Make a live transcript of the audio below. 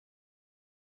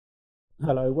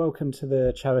Hello, welcome to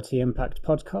the Charity Impact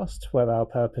podcast, where our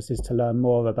purpose is to learn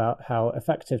more about how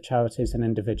effective charities and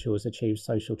individuals achieve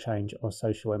social change or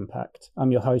social impact.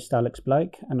 I'm your host, Alex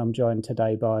Blake, and I'm joined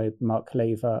today by Mark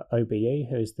Lever, OBE,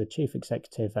 who is the Chief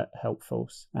Executive at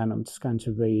Helpforce. And I'm just going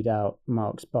to read out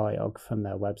Mark's biog from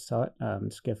their website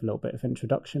to give a little bit of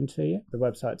introduction to you. The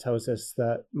website tells us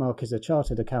that Mark is a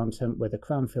chartered accountant with a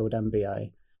Cranfield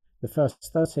MBA. The first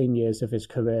 13 years of his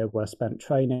career were spent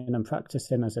training and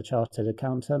practicing as a chartered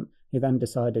accountant. He then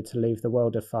decided to leave the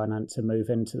world of finance and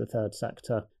move into the third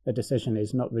sector, a decision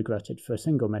he's not regretted for a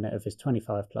single minute of his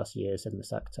 25 plus years in the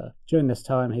sector. During this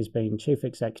time, he's been chief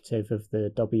executive of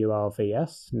the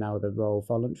RVS, now the Royal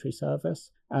Voluntary Service,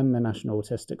 and the National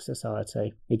Autistic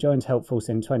Society. He joined Helpforce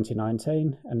in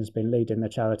 2019 and has been leading the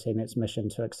charity in its mission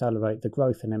to accelerate the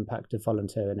growth and impact of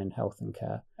volunteering in health and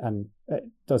care. And it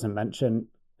doesn't mention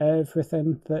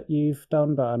everything that you've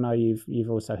done, but I know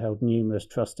you've also held numerous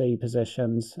trustee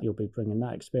positions. You'll be bringing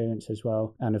that experience as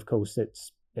well, and of course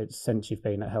it's since you've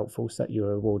been at Helpforce that you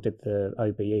were awarded the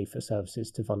OBE for services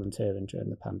to volunteering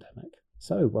during the pandemic.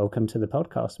 So welcome to the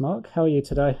podcast, Mark. How are you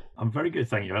today? I'm very good,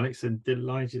 thank you, Alex, and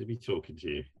delighted to be talking to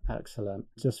you. Excellent.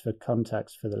 Just for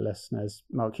context for the listeners,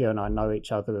 Mark, you and I know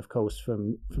each other, of course,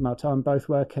 from our time both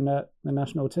working at the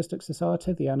National Autistic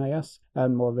Society, the NAS,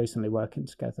 and more recently working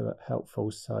together at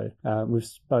Helpforce. So we've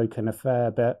spoken a fair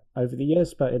bit over the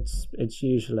years, but it's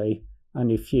usually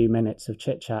only a few minutes of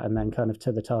chit chat and then kind of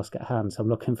to the task at hand. So I'm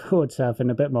looking forward to having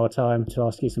a bit more time to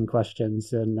ask you some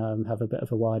questions and have a bit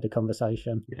of a wider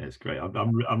conversation. Yeah, it's great.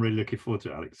 I'm really looking forward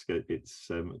to it, Alex. It's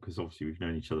because obviously we've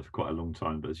known each other for quite a long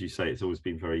time, but as you say, it's always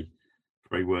been very,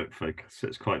 very work focused. So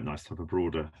it's quite nice to have a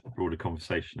broader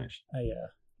conversation. Actually, Yeah,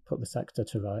 put the sector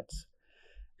to rights.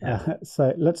 yeah.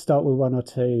 So let's start with one or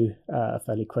two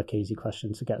fairly quick, easy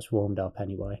questions to get us warmed up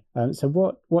anyway. So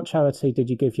what charity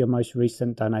did you give your most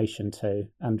recent donation to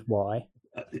and why?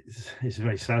 It's a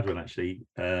very sad one, actually.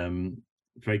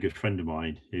 Very good friend of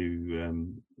mine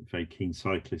who, very keen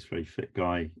cyclist, very fit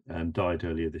guy, died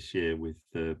earlier this year with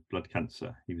blood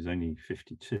cancer. He was only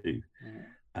 52,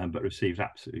 but received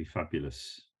absolutely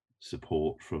fabulous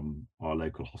support from our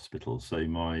local hospital. So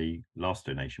my last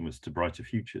donation was to Brighter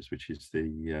Futures, which is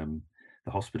the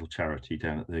hospital charity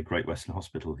down at the Great Western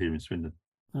Hospital here in Swindon.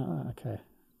 Okay,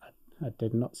 I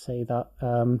did not see that.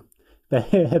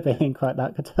 Being quite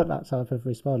that type of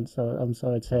response. So I'm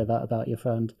sorry to hear that about your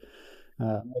friend.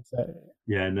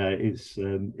 Yeah, no, it's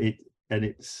I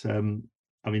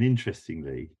mean,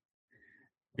 interestingly,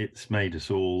 it's made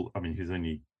us all. I mean, he's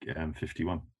only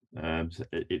 51. So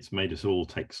it's made us all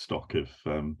take stock of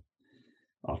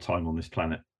our time on this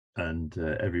planet, and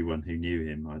everyone who knew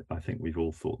him. I think we've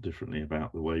all thought differently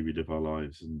about the way we live our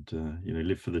lives, and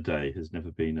live for the day has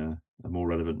never been a more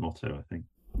relevant motto, I think.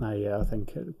 No, yeah, I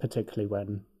think particularly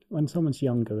when someone's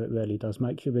younger, it really does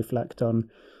make you reflect on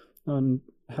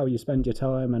how you spend your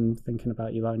time and thinking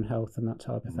about your own health and that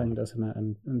type of thing, doesn't it?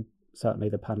 And certainly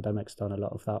the pandemic's done a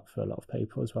lot of that for a lot of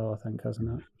people as well, I think,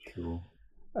 hasn't it? Sure.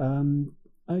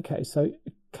 Okay, so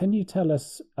can you tell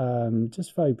us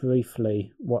just very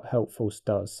briefly what Helpforce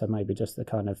does? So maybe just the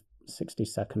kind of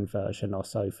 60-second version or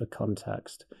so for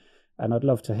context. And I'd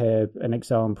love to hear an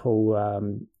example,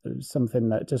 something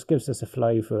that just gives us a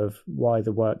flavour of why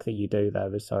the work that you do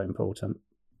there is so important.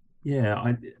 Yeah,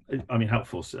 I mean,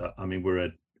 Helpforce. I mean,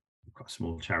 we're quite a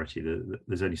small charity.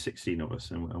 There's only 16 of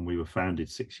us, and we were founded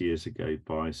 6 years ago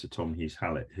by Sir Tom Hughes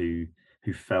Hallett, who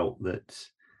felt that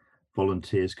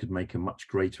volunteers could make a much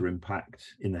greater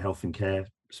impact in the health and care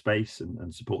space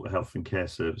and support the health and care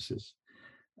services.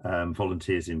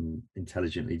 Volunteers in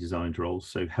intelligently designed roles.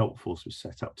 So Helpforce was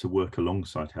set up to work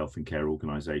alongside health and care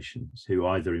organisations who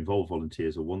either involve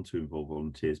volunteers or want to involve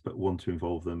volunteers, but want to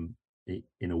involve them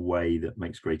in a way that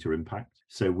makes greater impact.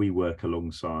 So we work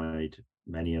alongside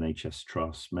many NHS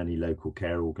trusts, many local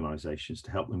care organisations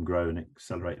to help them grow and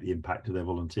accelerate the impact of their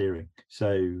volunteering.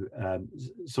 So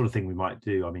sort of thing we might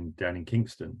do, I mean, down in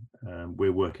Kingston,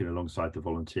 we're working alongside the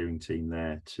volunteering team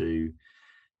there to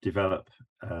develop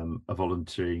a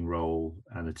volunteering role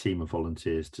and a team of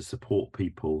volunteers to support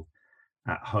people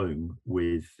at home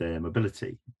with their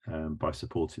mobility, by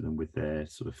supporting them with their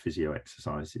sort of physio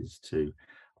exercises to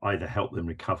either help them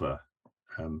recover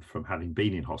from having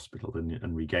been in hospital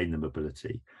and regain the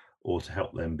mobility, or to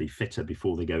help them be fitter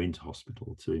before they go into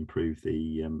hospital to improve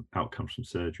the outcomes from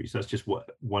surgery. So that's just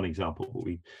one example.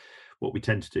 What we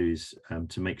tend to do is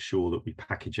to make sure that we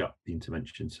package up the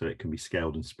intervention so it can be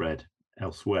scaled and spread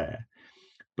elsewhere.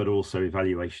 But also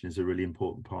evaluation is a really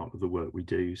important part of the work we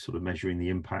do, sort of measuring the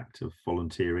impact of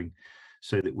volunteering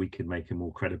so that we can make a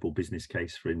more credible business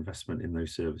case for investment in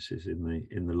those services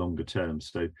in the longer term.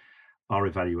 So our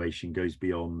evaluation goes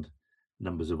beyond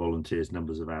numbers of volunteers,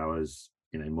 numbers of hours,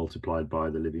 multiplied by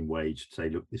the living wage, to say,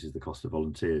 look, this is the cost of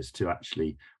volunteers, to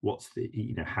actually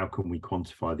how can we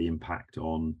quantify the impact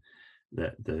on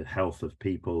the health of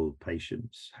people,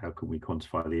 patients? How can we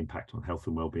quantify the impact on health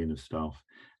and well-being of staff?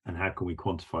 And how can we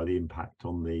quantify the impact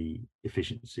on the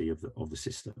efficiency of the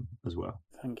system as well?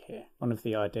 Thank you. One of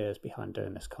the ideas behind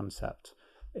doing this concept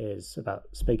is about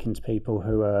speaking to people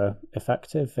who are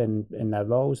effective in their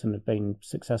roles and have been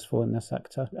successful in their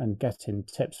sector, and getting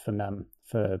tips from them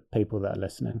for people that are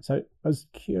listening. So I was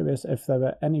curious if there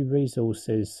are any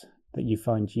resources that you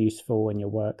find useful in your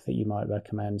work that you might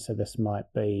recommend. So this might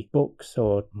be books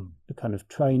or kind of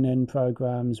training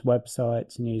programs,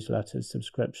 websites, newsletters,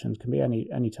 subscriptions, can be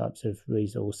any types of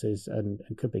resources, and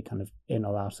could be kind of in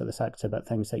or out of the sector, but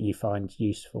things that you find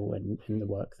useful in the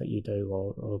work that you do,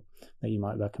 or that you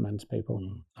might recommend to people.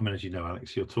 I mean, as you know,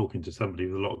 Alex, you're talking to somebody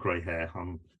with a lot of grey hair.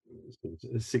 I'm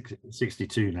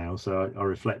 62 now, so I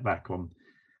reflect back on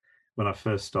when I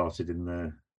first started in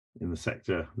the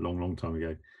sector long time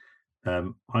ago.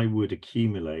 I would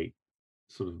accumulate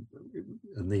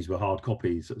and these were hard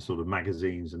copies, sort of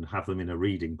magazines, and have them in a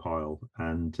reading pile.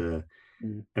 And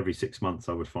every 6 months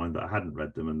I would find that I hadn't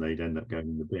read them, and they'd end up going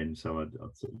in the bin. So I'd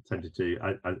sort of tended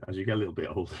to, as you get a little bit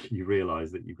older, you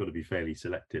realise that you've got to be fairly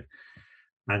selective.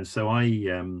 And so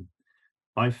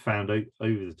I've found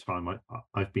over the time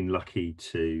I've been lucky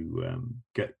to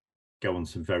go on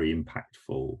some very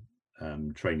impactful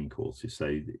training courses.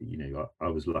 So I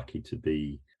was lucky to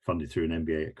be funded through an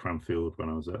MBA at Cranfield when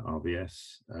I was at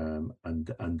RVS,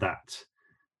 and that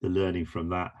the learning from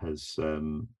that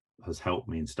has helped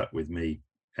me and stuck with me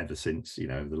ever since,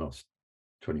 over the last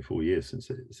 24 years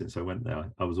since I went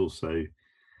there. I was also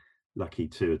lucky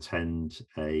to attend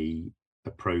a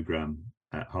program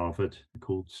at Harvard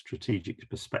called Strategic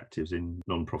Perspectives in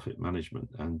Nonprofit Management,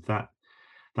 and that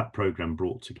program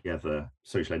brought together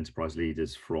social enterprise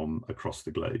leaders from across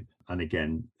the globe. And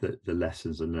again, the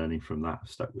lessons and learning from that have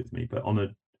stuck with me. But on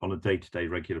a day-to-day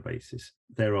regular basis,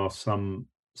 there are some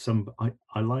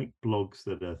I like blogs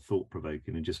that are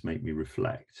thought-provoking and just make me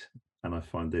reflect. And I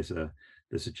find there's a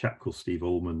chap called Steve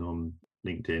Allman on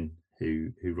LinkedIn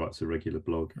who writes a regular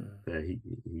blog there.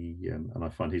 He and I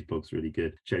find his blogs really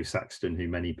good. Joe Saxton, who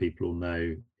many people will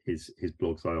know, his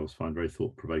blogs I always find very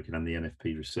thought-provoking, and the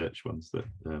NFP research ones that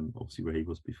obviously where he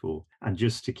was before. And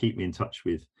just to keep me in touch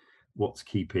with what's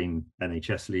keeping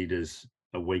NHS leaders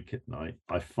awake at night,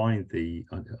 I find the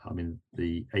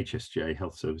HSJ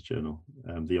Health Service Journal,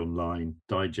 the online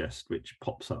digest, which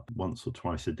pops up once or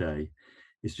twice a day,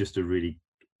 is just a really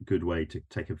good way to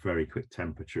take a very quick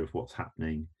temperature of what's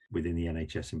happening within the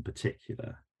NHS in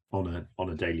particular on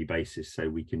a daily basis, so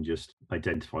we can just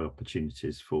identify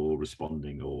opportunities for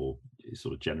responding or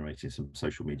sort of generating some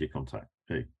social media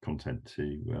content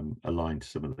to align to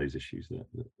some of those issues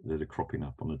that are cropping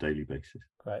up on a daily basis.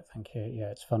 Great, thank you.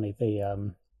 Yeah, it's funny,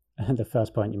 the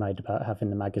first point you made about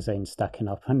having the magazine stacking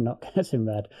up and not getting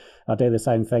read. I do the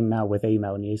same thing now with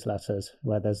email newsletters,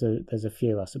 where there's a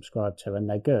few I subscribe to, and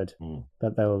they're good,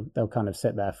 but they'll kind of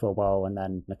sit there for a while, and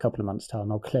then in a couple of months'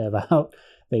 time I'll clear out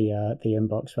the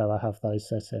inbox where I have those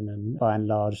sitting, and by and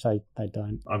large they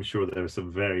don't. I'm sure there are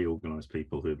some very organised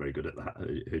people who are very good at that,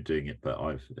 who are doing it, but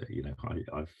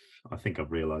I think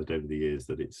I've realised over the years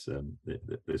that it's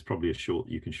there's probably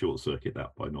you can short circuit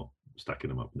that by not stacking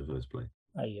them up in the first place.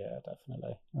 Yeah,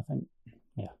 definitely. I think,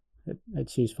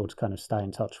 it's useful to kind of stay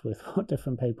in touch with what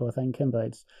different people are thinking, but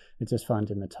it's just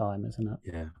finding the time, isn't it?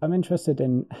 Yeah. I'm interested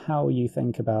in how you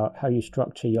think about how you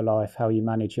structure your life, how you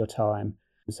manage your time.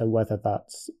 So whether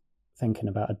that's thinking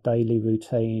about a daily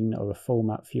routine or a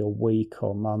format for your week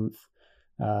or month.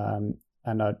 And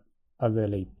I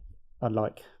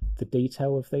like the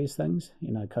detail of these things,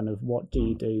 kind of what do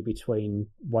you do between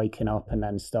waking up and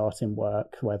then starting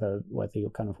work, whether you're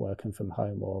kind of working from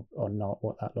home or not,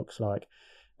 what that looks like.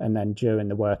 And then during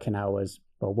the working hours,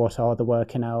 well, what are the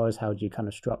working hours? How do you kind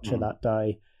of structure that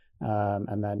day?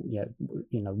 And then,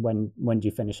 when do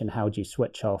you finish and how do you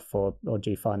switch off, or do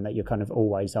you find that you're kind of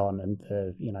always on and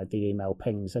the email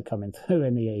pings are coming through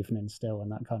in the evening still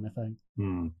and that kind of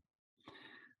thing?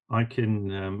 I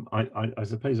can, I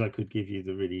suppose I could give you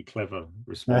the really clever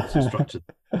response and structure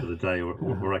for the day,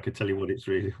 or I could tell you what it's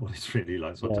really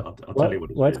like. So I'll tell you what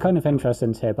it's it's kind of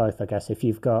interesting to hear both, I guess.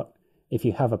 If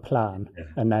you have a plan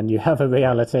and then you have a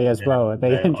reality as well, it'd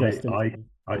be interesting.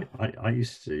 I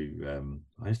used to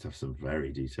have some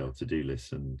very detailed to-do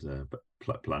lists and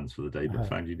plans for the day, but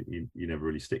found you never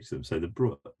really stick to them. So the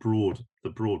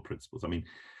broad principles. I mean,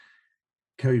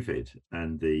 COVID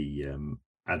and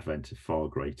advent of far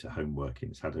greater home working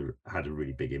has had a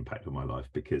really big impact on my life,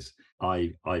 because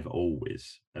I've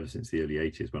always, ever since the early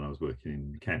 80s when I was working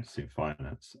in accountancy and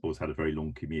finance, always had a very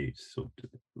long commute, sort of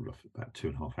roughly about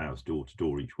 2.5 hours door to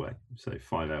door each way, so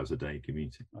 5 hours a day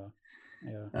commuting.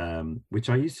 Which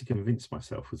I used to convince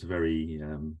myself was a very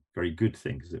very good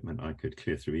thing, because it meant I could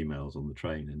clear through emails on the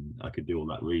train and I could do all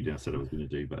that reading I said I was going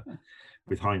to do. But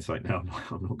with hindsight now,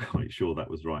 I'm not quite sure that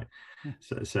was right.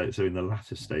 So in the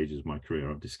latter stages of my career,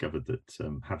 I've discovered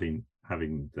that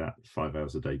having that 5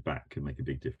 hours a day back can make a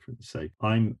big difference. So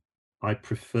I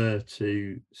prefer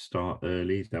to start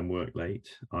early than work late.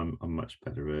 I'm much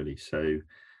better early. So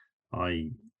I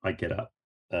get up.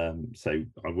 So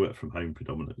I work from home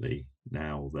predominantly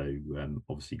now, although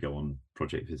obviously go on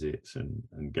project visits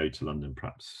and go to London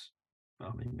perhaps,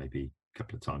 I mean, maybe a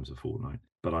couple of times a fortnight.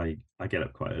 But I get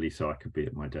up quite early, so I could be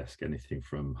at my desk anything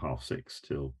from 6:30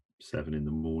 till 7 in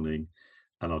the morning,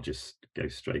 and I'll just go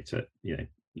straight at,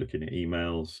 looking at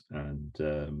emails and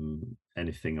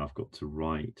anything I've got to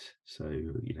write. So,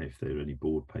 if there are any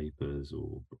board papers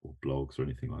or blogs or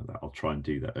anything like that, I'll try and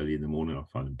do that early in the morning. I'll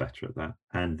find I'm better at that.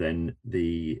 And then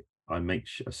I make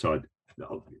sure, so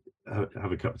I'll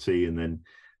have a cup of tea, and then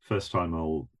first time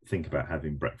I'll think about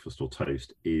having breakfast or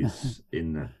toast is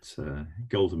in that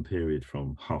golden period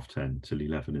from 10:30 till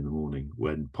 11 in the morning,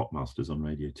 when Popmaster's on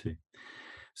Radio 2.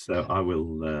 So I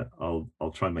will,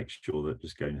 I'll try and make sure that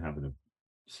just going and having a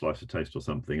slice of toast or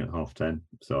something at 10:30,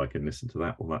 so I can listen to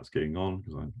that while that's going on,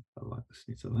 because I like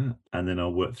listening to that. And then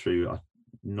I'll work through.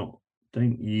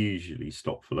 Don't usually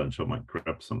stop for lunch. I might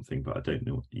grab something, but I don't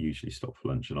usually stop for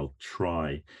lunch. And I'll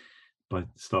try, by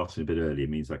starting a bit earlier,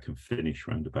 means I can finish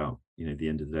around about the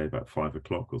end of the day, about 5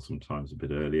 o'clock, or sometimes a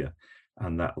bit earlier,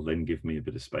 and that will then give me a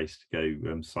bit of space to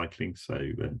go cycling. So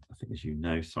I think, as you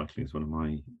know, cycling is one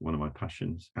of my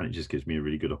passions, and it just gives me a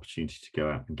really good opportunity to go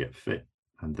out and get fit.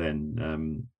 And then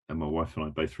and my wife and I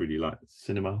both really like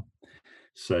cinema,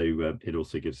 so it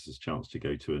also gives us a chance to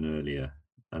go to an earlier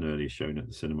showing at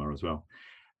the cinema as well.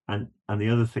 And the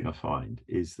other thing I find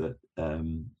is that,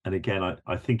 and again,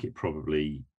 I think it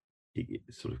probably it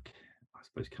sort of, I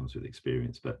suppose, comes with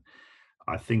experience, but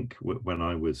I think when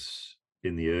I was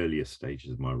in the earlier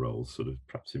stages of my role, sort of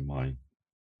perhaps in my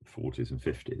 40s and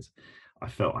 50s, I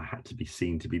felt I had to be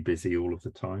seen to be busy all of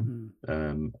the time,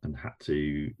 and had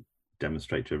to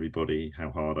demonstrate to everybody how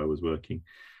hard I was working.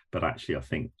 But actually, I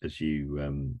think as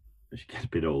you get a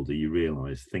bit older, you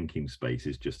realise thinking space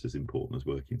is just as important as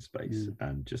working space,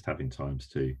 and just having times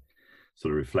to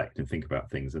sort of reflect and think about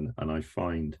things. And I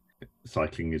find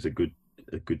cycling is a good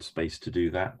space to do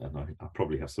that. And I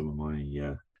probably have some of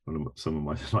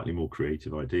my slightly more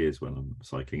creative ideas when I'm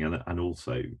cycling, and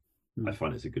also I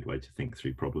find it's a good way to think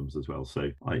through problems as well.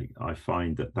 So I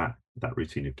find that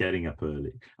routine of getting up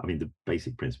early, I mean, the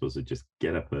basic principles are just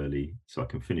get up early so I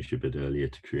can finish a bit earlier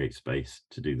to create space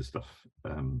to do the stuff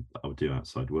that I would do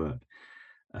outside work,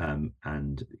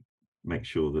 and make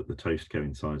sure that the toast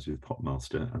coincides with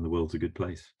Popmaster, and the world's a good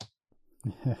place.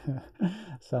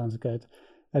 Sounds good.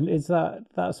 And is that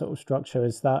sort of structure,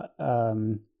 is that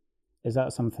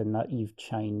something that you've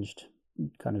changed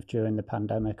kind of during the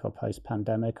pandemic or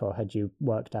post-pandemic, or had you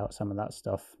worked out some of that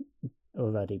stuff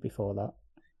already before that?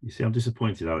 You see, I'm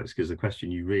disappointed, Alex, because the question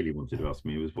you really wanted to ask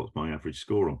me was what's my average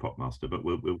score on Popmaster, but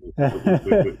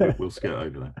we'll skirt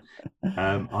over that.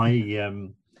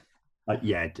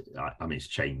 I mean, it's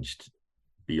changed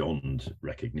beyond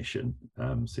recognition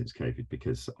since COVID,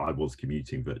 because I was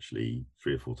commuting virtually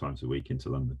 3 or 4 times a week into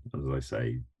London, as I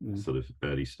say, sort of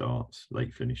early starts,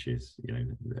 late finishes,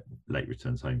 late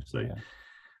returns home. So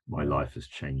my life has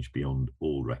changed beyond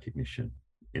all recognition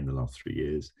in the last 3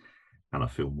 years, and I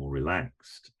feel more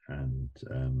relaxed, and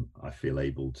I feel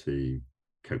able to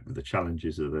cope with the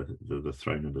challenges that are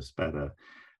thrown at us better,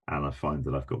 and I find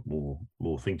that I've got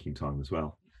more thinking time as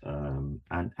well. And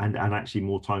actually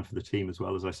more time for the team as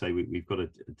well. As I say, we've got a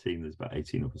team, there's about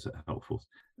 18 of us at Helpforce,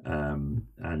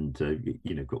 and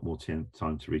got more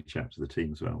time to reach out to the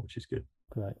team as well, which is good.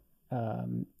 Great.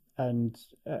 And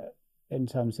in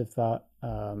terms of that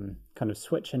kind of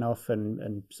switching off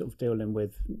and sort of dealing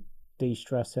with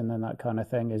de-stressing and that kind of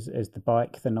thing, is the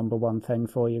bike the number one thing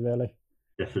for you, really?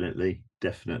 Definitely,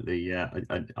 yeah.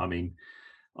 I mean,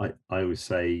 I always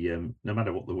say, no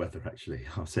matter what the weather, actually,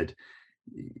 I said,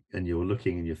 and you're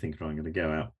looking and you're thinking, I'm going to go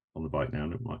out on the bike now,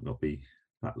 and it might not be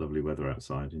that lovely weather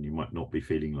outside, and you might not be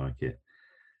feeling like it.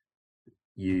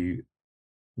 You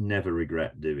never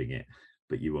regret doing it,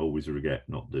 but you always regret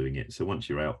not doing it. So once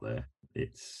you're out there,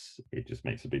 it just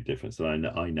makes a big difference. And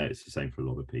I know it's the same for a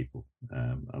lot of people,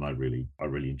 and I really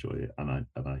enjoy it. And I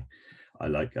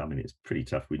like. I mean, it's pretty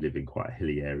tough. We live in quite a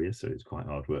hilly area, so it's quite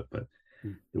hard work, but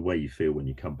the way you feel when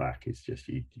you come back is just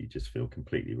you just feel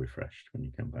completely refreshed when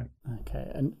you come back.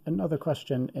 Okay, and another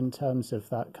question in terms of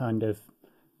that kind of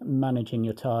managing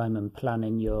your time and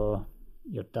planning your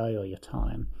day or your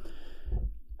time.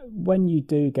 When you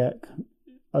do get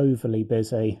overly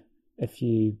busy, if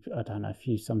you, I don't know, if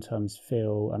you sometimes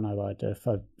feel, I know I do, if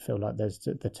I feel like there's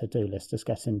the to-do list is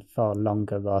getting far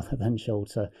longer rather than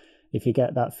shorter, if you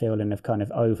get that feeling of kind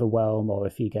of overwhelm, or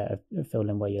if you get a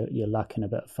feeling where you're lacking a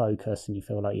bit of focus and you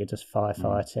feel like you're just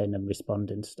firefighting and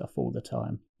responding to stuff all the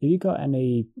time, have you got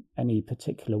any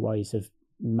particular ways of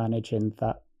managing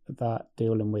that,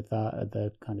 dealing with that? Are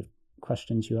there kind of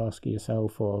questions you ask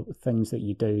yourself or things that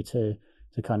you do to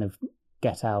kind of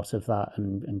get out of that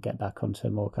and get back onto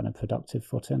a more kind of productive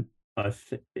footing?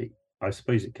 I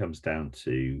suppose it comes down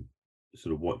to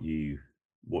sort of what you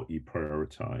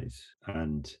prioritize,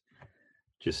 and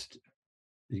just,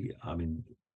 I mean,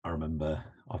 I remember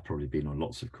I've probably been on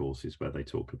lots of courses where they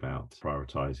talk about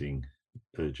prioritizing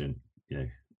urgent,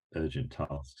 urgent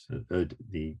tasks,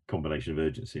 the combination of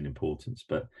urgency and importance.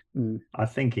 But I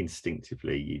think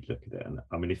instinctively you'd look at it, and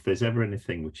I mean, if there's ever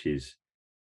anything which is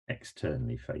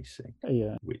externally facing,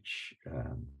 which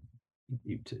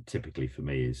typically for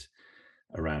me is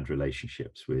around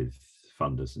relationships with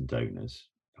funders and donors,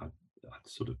 I'd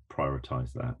sort of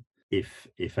prioritize that.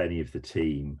 If any of the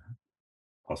team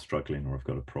are struggling or have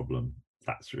got a problem,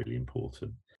 that's really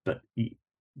important. But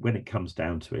when it comes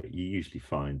down to it, you usually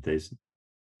find there's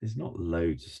not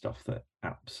loads of stuff that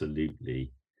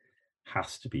absolutely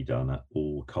has to be done at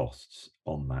all costs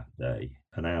on that day.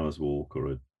 An hour's walk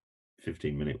or a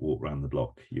 15-minute walk around the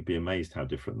block, you'd be amazed how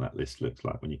different that list looks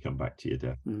like when you come back to your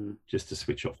desk. Just to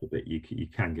switch off a bit, you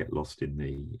can get lost in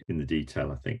the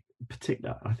detail. I think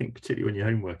particularly when you're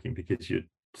home working, because you're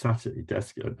sat at your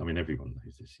desk. I mean, everyone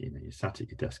knows this. You're sat at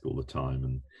your desk all the time,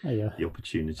 and the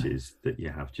opportunities that you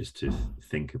have just to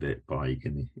think a bit, by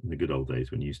in the good old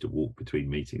days when you used to walk between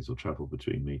meetings or travel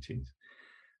between meetings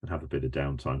and have a bit of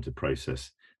downtime to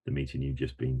process the meeting you've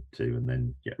just been to and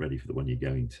then get ready for the one you're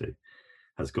going to,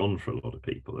 has gone for a lot of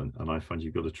people. And I find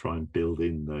you've got to try and build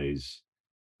in those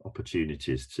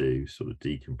opportunities to sort of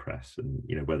decompress. And,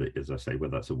 whether, as I say,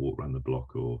 whether that's a walk around the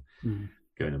block or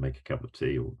going to make a cup of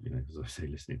tea, or, as I say,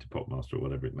 listening to Popmaster or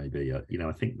whatever it may be,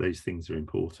 I think those things are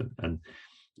important. And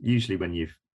usually when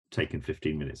you've taken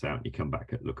 15 minutes out and you come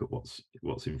back and look at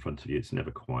what's in front of you, it's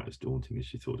never quite as daunting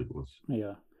as you thought it was.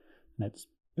 Yeah. And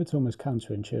it's almost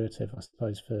counterintuitive, I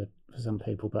suppose, for some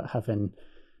people, but having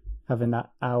that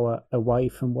hour away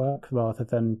from work rather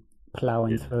than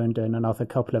ploughing through and doing another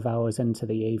couple of hours into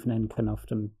the evening can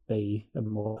often be a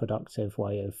more productive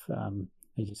way of,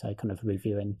 as you say, kind of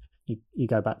reviewing. You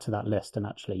go back to that list and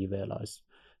actually you realise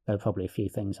there are probably a few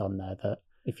things on there that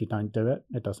if you don't do it,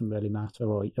 it doesn't really matter,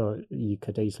 or you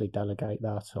could easily delegate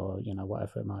that, or,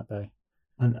 whatever it might be.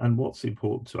 And what's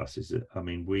important to us is that, I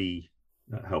mean, we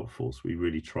at Helpforce, we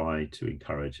really try to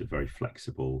encourage a very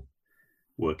flexible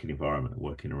working environment,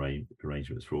 working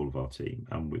arrangements for all of our team.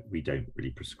 And we don't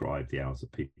really prescribe the hours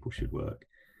that people should work.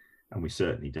 And we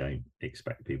certainly don't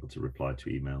expect people to reply to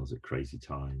emails at crazy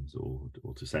times or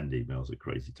to send emails at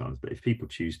crazy times. But if people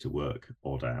choose to work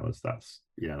odd hours, that's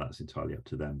entirely up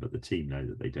to them. But the team know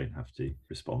that they don't have to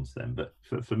respond to them. But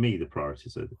for me, the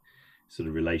priorities are sort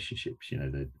of relationships,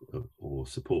 or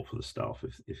support for the staff.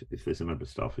 If there's a member of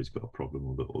staff who's got a problem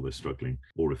or they're struggling,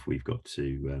 or if we've got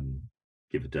to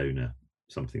give a donor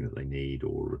something that they need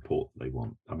or a report they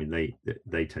want, I mean,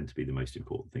 they tend to be the most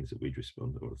important things that we'd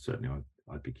respond, or certainly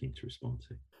I'd be keen to respond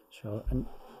to. Sure. And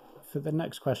for the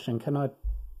next question, can I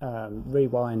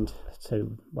rewind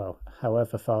to, well,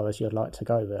 however far as you'd like to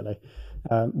go, really?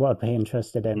 What I'd be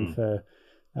interested in for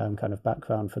kind of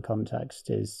background, for context,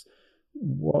 is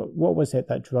what was it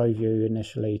that drove you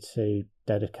initially to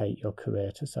dedicate your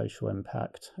career to social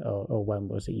impact, or when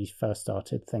was it you first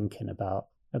started thinking about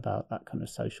that kind of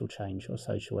social change or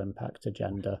social impact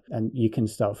agenda? And you can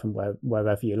start from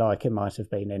wherever you like. It might have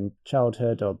been in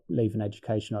childhood or leaving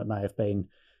education, or it may have been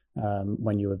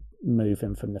when you were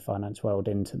moving from the finance world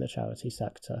into the charity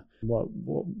sector. What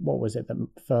was it that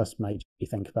first made you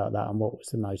think about that, and what was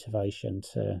the motivation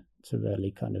to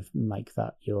really kind of make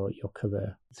that your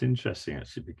career? It's interesting,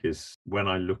 actually, because when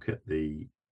I look at the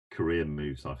career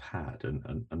moves I've had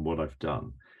and what I've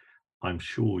done, I'm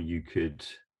sure you could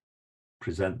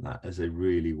present that as a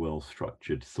really well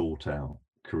structured, thought out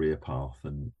career path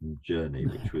and journey,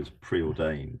 which was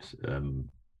preordained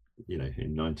in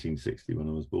 1960 when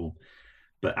I was born.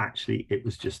 But actually it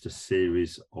was just a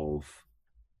series of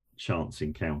chance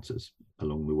encounters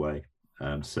along the way.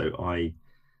 So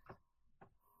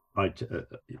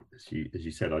as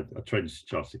you said, I trained as a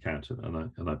chartered accountant,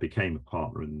 and I became a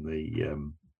partner in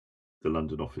the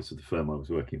London office of the firm I was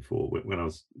working for. When I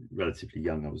was relatively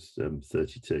young, I was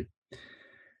 32,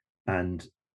 and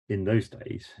in those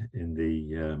days, in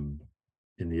the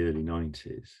early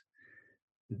 90s,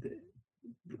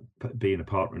 being a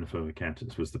partner in a firm of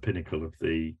accountants was the pinnacle of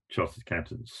the chartered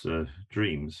accountants'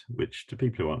 dreams, which to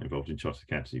people who aren't involved in chartered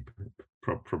accountancy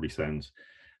probably sounds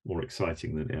more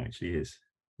exciting than it actually is.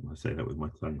 And I say that with my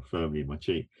tongue firmly in my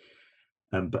cheek.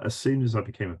 But as soon as I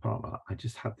became a partner, I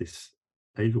just had this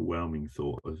overwhelming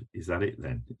thought of, is that it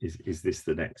then? Is this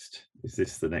the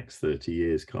next 30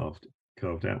 years carved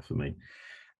out for me?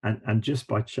 And just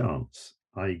by chance,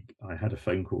 I had a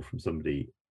phone call from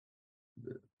somebody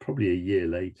probably a year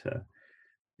later,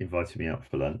 invited me out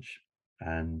for lunch,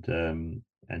 and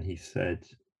he said,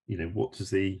 what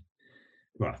does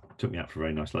took me out for a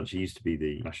very nice lunch. He used to be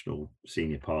the national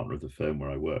senior partner of the firm where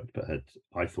I worked, but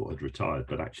I thought had retired,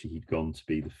 but actually he'd gone to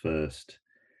be the first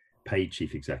paid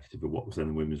chief executive of what was then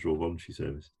the Women's Royal Voluntary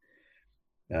Service.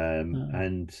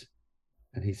 And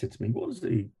he said to me, "What does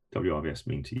the WRVS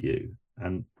mean to you?"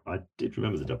 And I did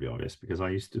remember the WRVS because I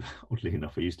used to, oddly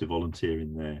enough, volunteer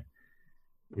in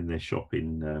their shop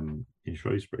in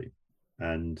Shrewsbury,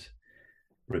 and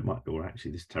or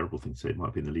actually, this terrible thing to say, it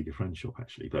might be in the League of Friends shop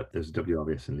actually, but there's a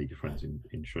WRVS and League of Friends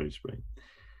in Shrewsbury,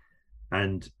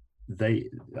 and they,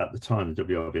 at the time, the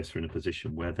WRVS were in a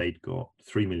position where they'd got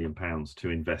 £3 million to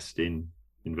invest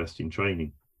in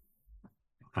training,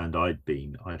 and I'd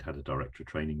had a director of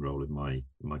training role in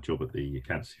my job at the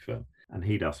accountancy firm, and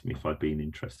he'd asked me if I'd been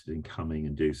interested in coming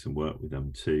and do some work with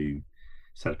them to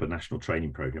set up a national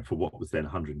training program for what was then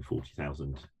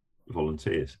 140,000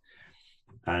 volunteers.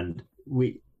 And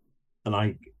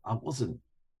I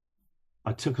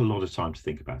took a lot of time to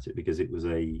think about it because it was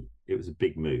a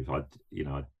big move. I'd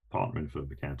partner in for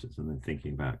accountants and then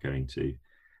thinking about going to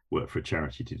work for a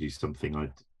charity to do something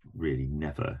I'd really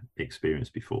never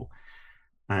experienced before.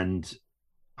 And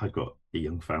I've got a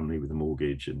young family with a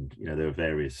mortgage, and there are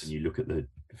various, and you look at the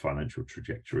financial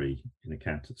trajectory in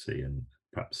accountancy, and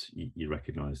perhaps you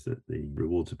recognize that the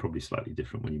rewards are probably slightly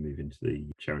different when you move into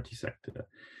the charity sector,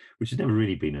 which has never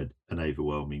really been an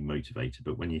overwhelming motivator.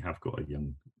 But when you have got a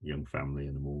young family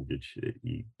and a mortgage,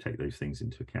 you take those things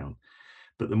into account.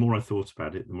 But the more I thought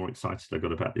about it, the more excited I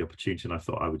got about the opportunity, and I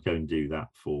thought I would go and do that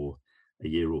for a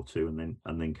year or two, and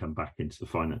then come back into the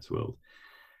finance world.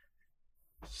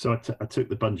 So I took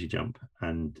the bungee jump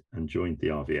and joined the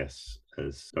RVS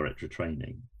as director of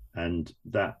training, and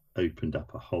that opened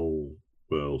up a whole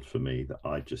world for me that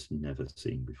I'd just never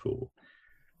seen before.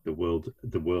 The world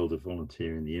of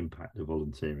volunteering, the impact of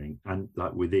volunteering, and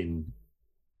like within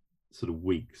sort of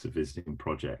weeks of visiting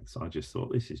projects, I just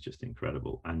thought, this is just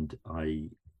incredible. And I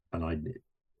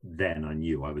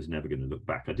knew I was never going to look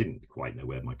back. I didn't quite know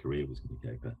where my career was going to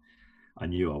go, but I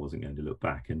knew I wasn't going to look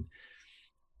back. And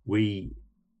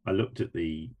I looked at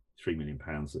the £3 million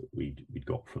that we'd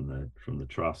got from the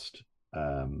trust.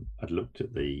 I'd looked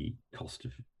at the cost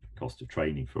of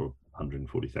training for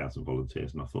 140,000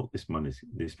 volunteers, and I thought this money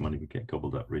would get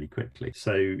gobbled up really quickly.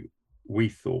 So we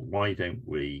thought, why don't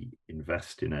we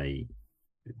invest in a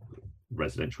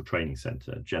residential training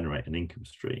centre, generate an income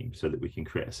stream so that we can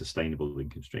create a sustainable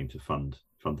income stream to fund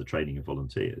the training of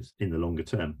volunteers in the longer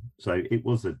term. So it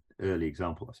was an early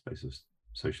example, I suppose, of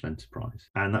social enterprise,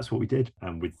 and that's what we did.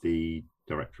 And with the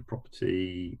director of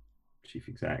property, chief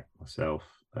exec, myself,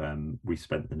 we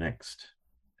spent the next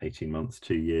 18 months,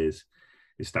 2 years,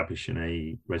 establishing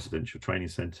a residential training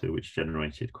centre, which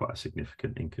generated quite a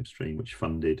significant income stream, which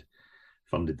funded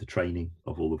the training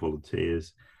of all the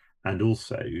volunteers, and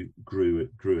also grew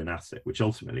an asset, which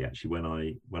ultimately, actually,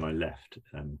 when I left,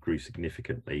 grew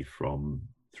significantly from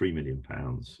 £3 million,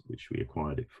 which we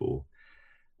acquired it for.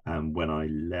 And when I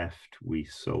left, we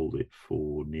sold it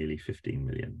for nearly 15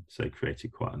 million. So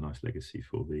created quite a nice legacy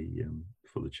for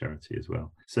the charity as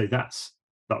well. So that's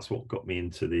what got me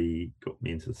into the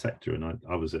sector. And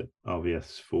I was at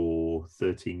RVS for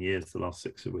 13 years, the last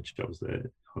 6 of which I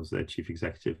was their chief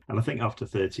executive. And I think after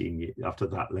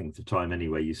that length of time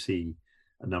anyway, you see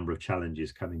a number of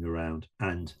challenges coming around,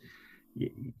 and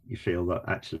you feel that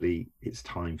actually it's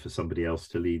time for somebody else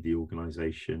to lead the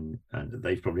organization, and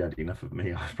they've probably had enough of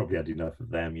me, I've probably had enough of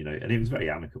them, and it was very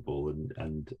amicable,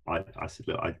 and I said,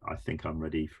 look, I think I'm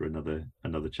ready for another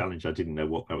challenge. I didn't know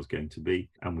what that was going to be,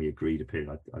 and we agreed a period.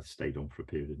 I stayed on for a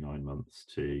period of 9 months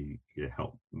to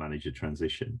help manage a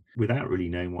transition without really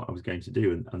knowing what I was going to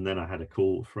do, and then I had a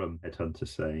call from a headhunter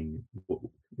saying,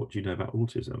 what do you know about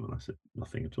autism? And I said,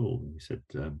 nothing at all. And he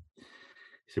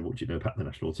He said, "What do you know about the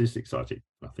National Autistic Society?"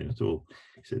 "Nothing at all."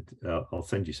 He said, "I'll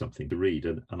send you something to read."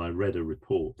 And I read a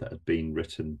report that had been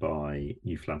written by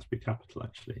New Philanthropy Capital,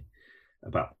 actually,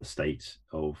 about the state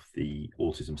of the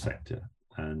autism sector.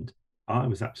 And I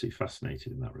was absolutely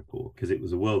fascinated in that report because it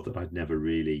was a world that I'd never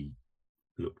really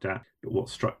looked at. But what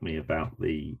struck me about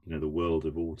the world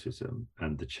of autism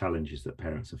and the challenges that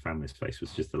parents and families face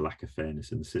was just the lack of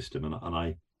fairness in the system. And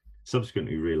I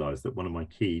subsequently realized that one of my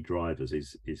key drivers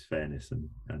is fairness,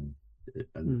 and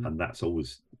that's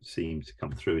always seemed to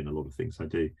come through in a lot of things I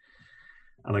do.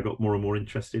 And I got more and more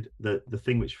interested. The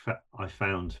thing which I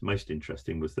found most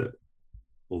interesting was that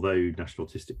although National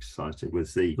Autistic Society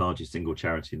was the largest single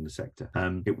charity in the sector,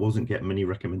 it wasn't getting many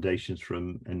recommendations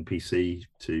from NPC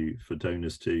for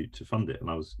donors to fund it. And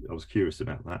I was curious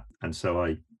about that. And so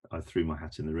I threw my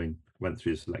hat in the ring, went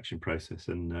through the selection process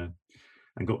and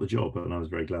got the job. And I was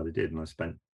very glad I did. And I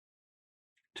spent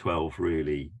 12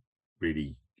 really,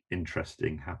 really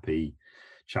interesting, happy,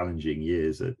 challenging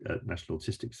years at National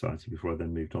Autistic Society before I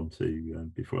then moved on to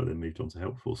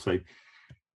Helpforce. So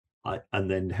and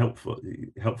then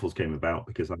Helpforce came about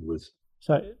because I was.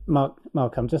 So Mark,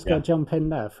 I'm just going to jump in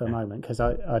there for a moment because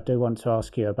I do want to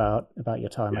ask you about your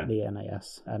time at the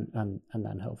NAS and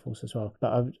then Helpforce as well.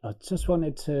 But I just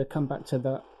wanted to come back to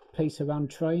that piece around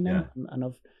training, and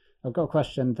I've got a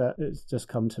question that has just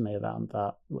come to me around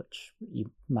that, which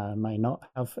you may or may not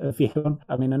have a view on.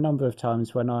 I mean, a number of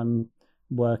times when I'm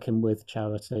working with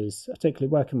charities,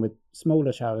 particularly working with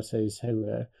smaller charities who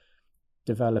are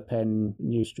developing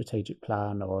new strategic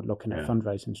plan or looking at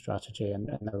fundraising strategy, and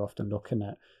they're often looking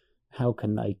at how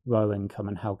can they grow income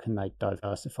and how can they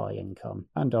diversify income.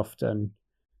 And often,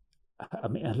 I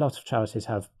mean, a lot of charities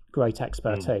have great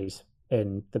expertise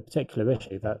in the particular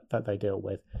issue that they deal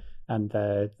with, and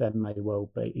there may well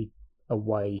be a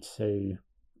way to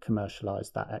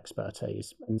commercialize that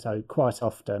expertise. And so quite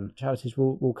often charities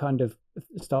will kind of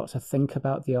start to think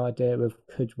about the idea of,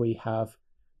 could we have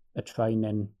a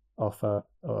training offer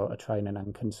or a training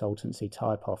and consultancy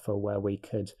type offer where we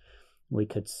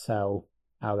could sell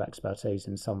our expertise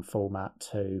in some format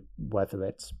to, whether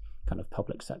it's kind of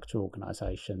public sector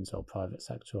organizations or private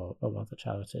sector or other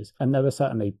charities. And there were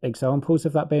certainly examples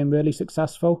of that being really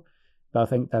successful, but I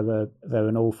think there were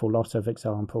an awful lot of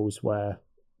examples where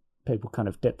people kind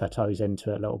of dip their toes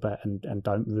into it a little bit and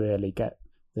don't really get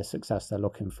the success they're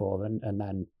looking for, and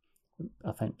then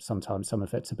I think sometimes some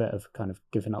of it's a bit of kind of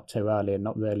giving up too early and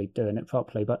not really doing it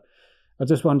properly. But I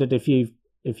just wondered if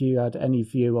you had any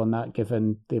view on that,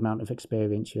 given the amount of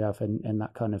experience you have in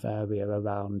that kind of area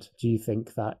around. Do you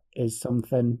think that is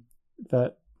something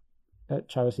that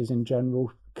charities in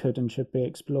general could and should be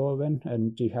exploring?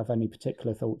 And do you have any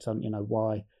particular thoughts on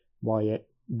why it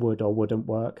would or wouldn't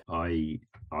work? I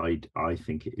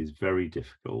think it is very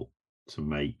difficult to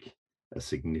make a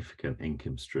significant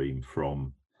income stream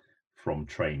from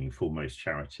training for most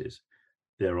charities.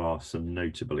 There are some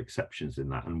notable exceptions in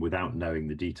that, and without knowing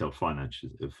the detailed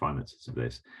finances of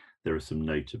this, there are some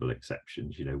notable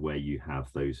exceptions, where you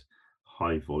have those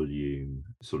high volume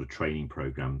sort of training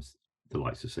programs, the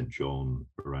likes of St. John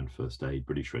around first aid,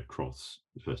 British Red Cross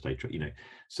first aid,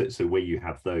 so where you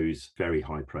have those very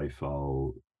high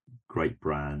profile, great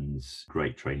brands,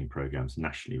 great training programs,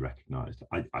 nationally recognized.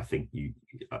 I think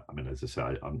as I say,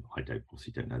 I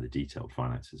obviously don't know the detailed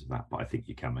finances of that, but I think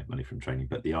you can make money from training.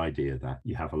 But the idea that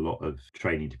you have a lot of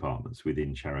training departments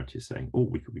within charities saying, "Oh,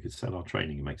 we could sell our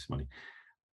training and make some money,"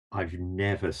 I've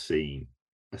never seen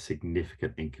a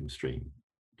significant income stream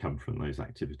come from those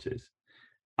activities.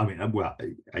 I mean, well,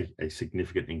 a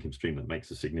significant income stream that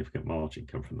makes a significant margin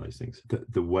come from those things.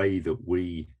 The way that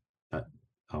we at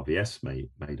RVS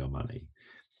made our money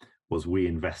was we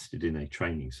invested in a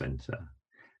training center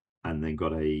and then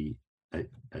got a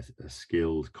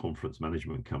skilled conference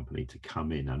management company to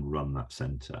come in and run that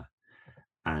center,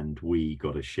 and we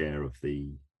got a share of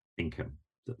the income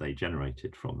that they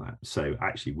generated from that. So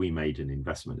actually we made an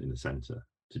investment in the center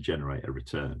to generate a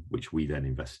return, which we then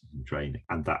invested in training.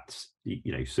 And that's,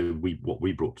 so what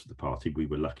we brought to the party, we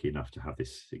were lucky enough to have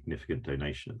this significant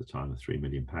donation at the time of £3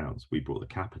 million. We brought the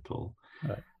capital,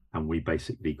 right, and we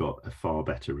basically got a far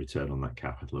better return on that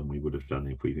capital than we would have done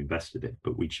if we've invested it.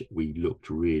 But we looked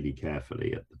really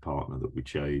carefully at the partner that we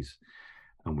chose,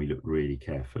 and we looked really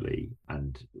carefully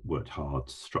and worked hard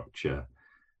to structure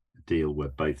a deal where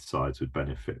both sides would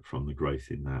benefit from the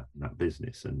growth in that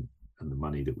business and the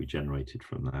money that we generated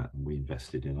from that, and we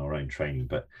invested in our own training.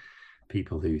 But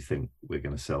people who think we're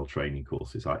going to sell training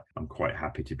courses, I'm quite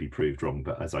happy to be proved wrong.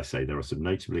 But as I say, there are some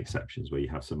notable exceptions where you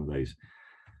have some of those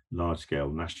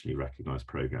large-scale, nationally recognised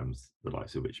programs, the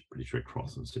likes of which British Red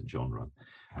Cross and St. John run.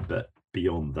 But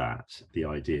beyond that, the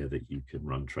idea that you can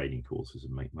run training courses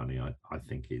and make money, I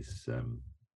think is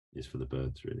for the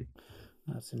birds, really.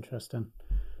 That's interesting.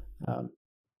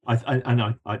 I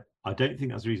don't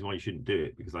think that's the reason why you shouldn't do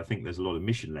it, because I think there's a lot of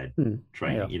mission-led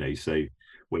training, Yeah. So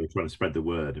when you're trying to spread the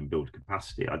word and build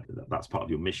capacity, that's part of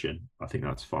your mission. I think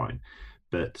that's fine.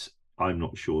 But I'm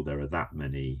not sure there are that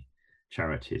many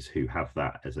charities who have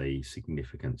that as a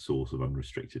significant source of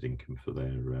unrestricted income for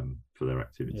their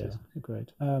activities. Yeah,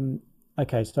 agreed.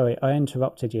 Okay, sorry, I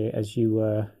interrupted you as you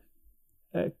were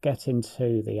getting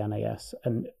to the NAS,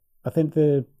 and I think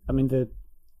the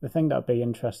thing that I'd be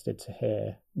interested to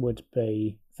hear would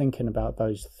be thinking about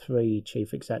those three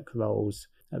chief exec roles,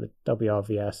 the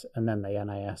WRVS and then the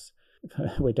NAS.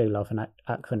 We do love an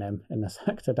acronym in the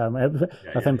sector, don't we?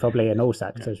 I think probably in all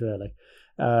sectors, really.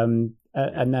 And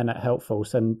then at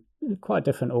Helpforce, and quite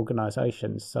different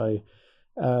organisations. So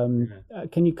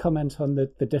can you comment on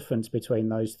the difference between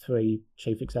those three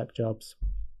chief exec jobs?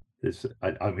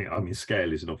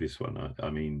 Scale is an obvious one. I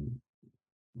mean,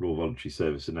 Royal Voluntary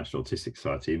Service and National Autistic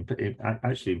Society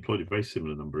actually employed a very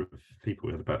similar number of people.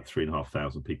 We had about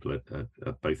 3,500 people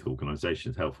at both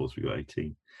organisations. Helpforce, we got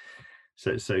 18.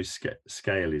 So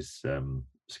scale is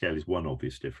one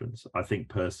obvious difference. I think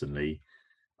personally,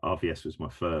 RVS was my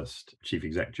first chief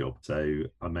exec job, so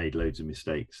I made loads of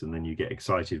mistakes, and then you get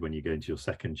excited when you go into your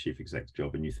second chief exec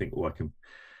job and you think, oh, I can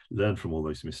learn from all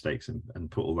those mistakes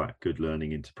and put all that good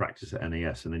learning into practice at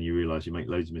NAS, and then you realize you make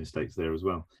loads of mistakes there as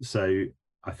well. So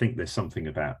I think there's something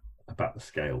about the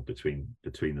scale between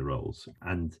the roles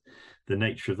and the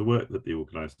nature of the work that the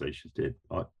organisations did.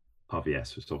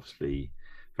 RVS was obviously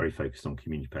very focused on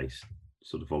community-based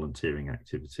sort of volunteering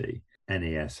activity.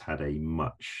 NAS had a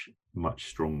much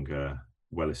stronger,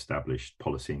 well-established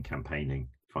policy and campaigning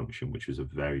function, which was a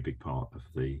very big part of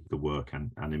the work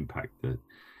and impact that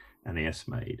NAS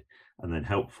made. And then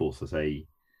Helpforce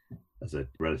as a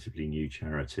relatively new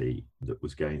charity that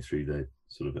was going through the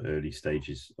sort of early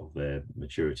stages of their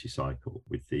maturity cycle,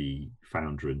 with the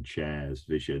founder and chair's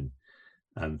vision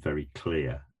very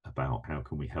clear about how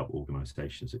can we help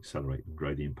organisations accelerate and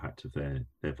grow the impact of their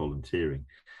volunteering.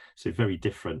 So very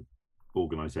different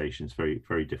organisations, very,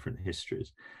 very different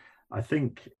histories. I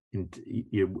think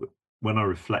when I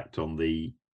reflect on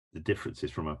the differences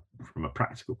from a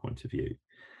practical point of view,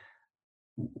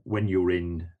 when you're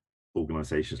in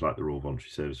organisations like the Royal Voluntary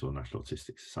Service or National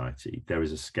Autistic Society, there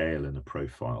is a scale and a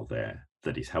profile there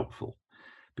that is helpful,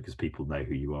 because people know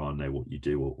who you are, know what you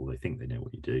do, or they think they know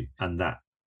what you do, and that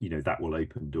will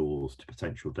open doors to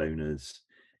potential donors.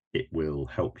 It will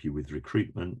help you with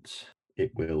recruitment.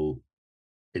 It will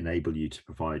enable you to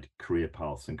provide career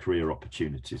paths and career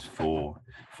opportunities for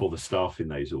the staff in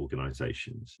those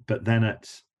organisations. But then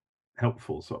at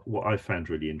Helpforce, what I found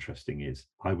really interesting is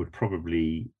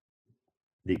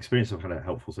the experience I've had at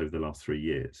Helpforce over the last 3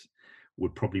 years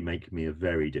would probably make me a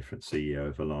very different CEO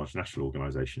of a large national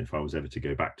organisation if I was ever to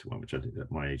go back to one, which at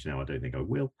my age now, I don't think I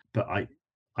will. But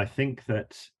I think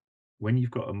that when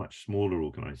you've got a much smaller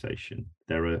organisation,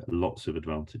 there are lots of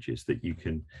advantages that you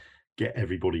can get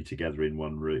everybody together in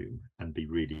one room and be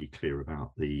really clear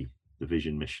about the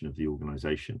vision, mission of the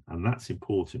organisation. And that's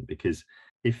important, because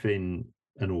if in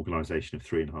an organisation of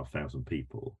 3,500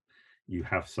 people, you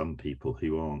have some people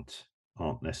who aren't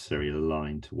necessarily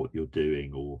aligned to what you're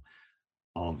doing, or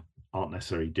aren't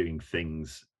necessarily doing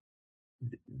things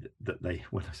that they,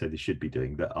 when I say they should be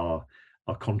doing, that are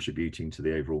contributing to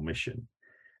the overall mission,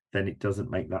 then it doesn't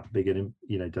make that big an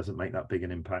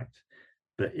impact.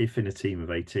 But if in a team of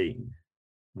 18,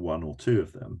 one or two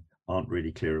of them aren't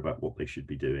really clear about what they should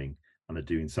be doing and are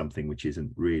doing something which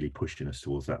isn't really pushing us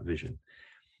towards that vision,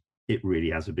 it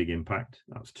really has a big impact.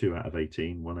 That's 2 out of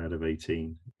 18, 1 out of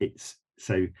 18. It's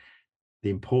so the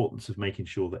importance of making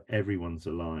sure that everyone's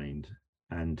aligned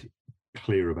and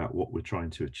clear about what we're trying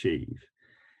to achieve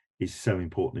is so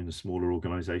important in a smaller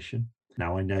organization.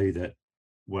 Now, I know that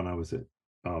when I was at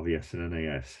RVS and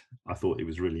NAS, I thought it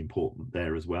was really important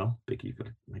there as well, because you've got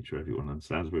to make sure everyone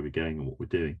understands where we're going and what we're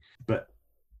doing. But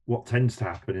what tends to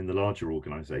happen in the larger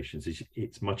organizations is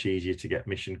it's much easier to get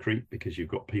mission creep, because you've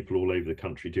got people all over the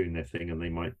country doing their thing, and they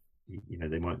might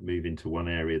move into one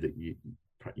area that you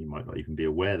might not even be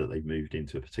aware that they've moved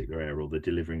into a particular area, or they're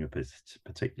delivering a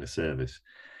particular service.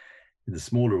 In the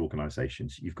smaller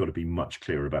organizations, you've got to be much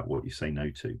clearer about what you say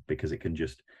no to, because it can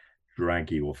just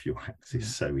drag you off your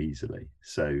axis so easily.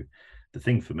 So the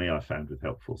thing for me I found with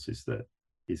Helpforce is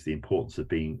the importance of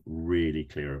being really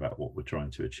clear about what we're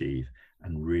trying to achieve,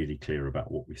 and really clear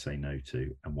about what we say no to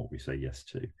and what we say yes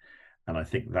to. And I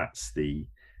think that's the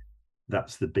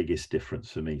biggest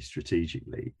difference for me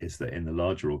strategically, is that in the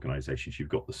larger organizations, you've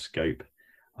got the scope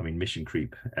I mean, mission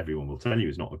creep, everyone will tell you,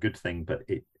 is not a good thing, but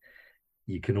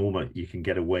you can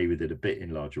get away with it a bit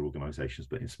in larger organizations,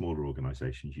 but in smaller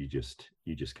organizations you just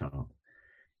can't.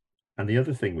 And the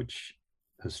other thing which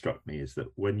has struck me is that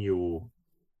when you're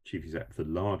chief exec for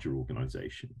larger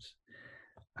organizations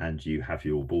and you have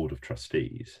your board of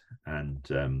trustees,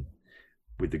 and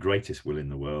with the greatest will in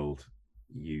the world,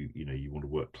 you want to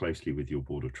work closely with your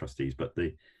board of trustees, but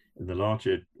in the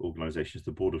larger organizations,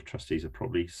 the board of trustees are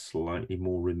probably slightly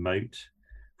more remote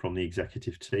from the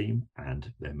executive team,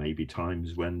 and there may be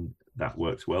times when that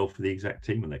works well for the exec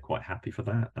team and they're quite happy for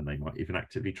that, and they might even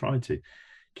actively try to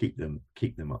keep them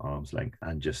at arm's length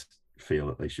and just feel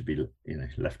that they should be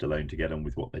left alone to get on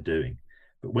with what they're doing.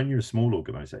 But when you're a small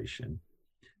organization,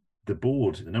 the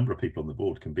number of people on the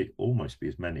board can be almost be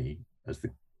as many as the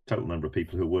total number of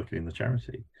people who are working in the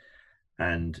charity.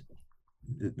 And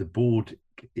the board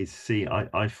is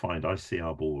I find I see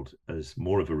our board as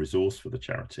more of a resource for the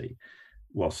charity,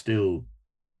 while still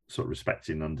sort of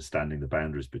respecting and understanding the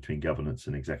boundaries between governance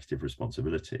and executive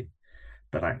responsibility.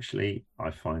 But actually,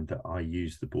 I find that I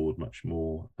use the board much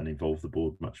more and involve the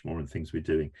board much more in things we're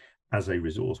doing as a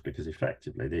resource, because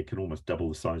effectively they can almost double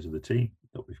the size of the team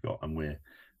that we've got. And we're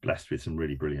blessed with some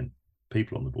really brilliant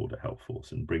people on the board at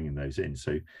Helpforce and bringing those in.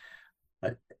 So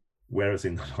whereas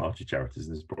in the larger charities,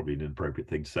 and this is probably an inappropriate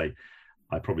thing to say,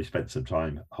 I probably spent some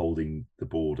time holding the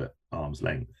board at arm's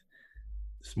length.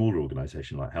 Smaller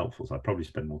organisation like Helpforce, I probably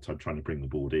spend more time trying to bring the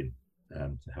board in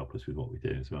to help us with what we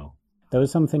do as well. There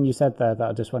was something you said there that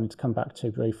I just wanted to come back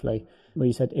to briefly, where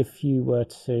you said if you were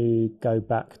to go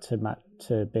back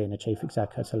to being a chief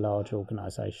exec at a large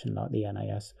organisation like the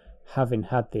NAS, having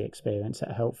had the experience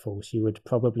at Helpforce, you would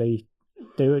probably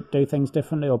do things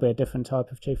differently or be a different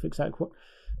type of chief exec.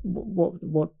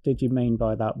 What did you mean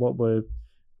by that?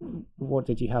 What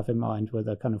did you have in mind? Were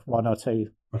there kind of one or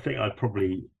two? I think I'd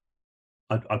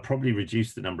probably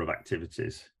reduce the number of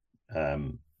activities,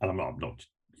 and I'm not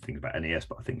thinking about NAS,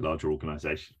 but I think larger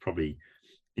organisations probably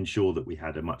ensure that we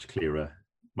had a much clearer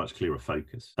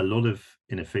focus. A lot of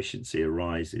inefficiency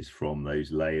arises from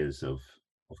those layers of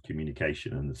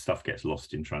communication, and the stuff gets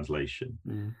lost in translation,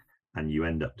 and you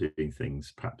end up doing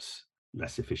things perhaps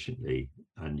less efficiently,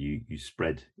 and you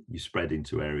spread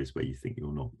into areas where you think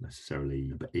you're not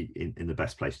necessarily in the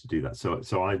best place to do that.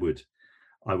 So I would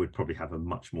probably have a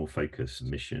much more focused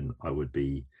mission. I would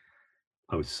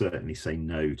certainly say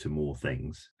no to more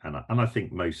things, and I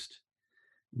think most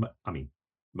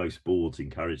boards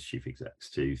encourage chief execs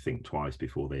to think twice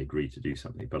before they agree to do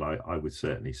something, but I would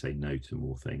certainly say no to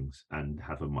more things and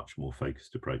have a much more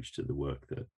focused approach to the work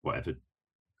that whatever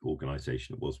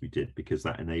organization it was we did, because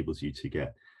that enables you to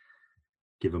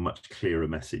give a much clearer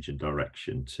message and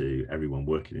direction to everyone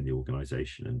working in the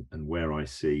organization. And what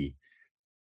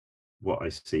I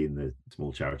see in the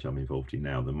small charity I'm involved in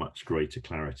now, the much greater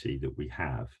clarity that we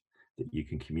have, that you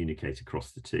can communicate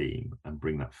across the team and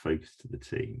bring that focus to the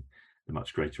team, the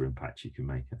much greater impact you can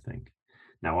make, I think.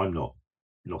 Now, I'm not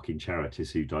knocking charities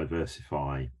who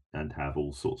diversify and have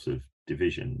all sorts of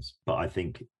divisions, but I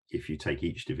think if you take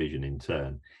each division in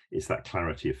turn, it's that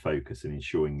clarity of focus and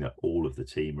ensuring that all of the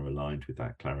team are aligned with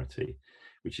that clarity,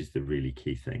 which is the really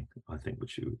key thing, I think,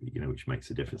 which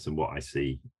makes a difference, and what I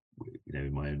see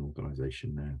in my own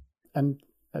organisation now. And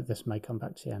this may come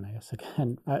back to the NAS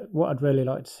again. What I'd really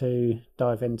like to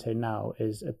dive into now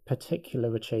is a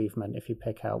particular achievement, if you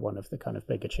pick out one of the kind of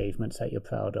big achievements that you're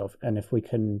proud of, and if we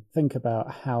can think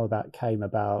about how that came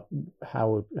about,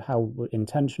 how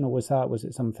intentional was that? Was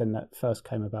it something that first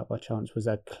came about by chance? Was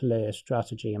there a clear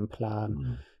strategy and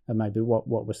plan? And maybe what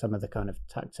were some of the kind of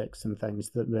tactics and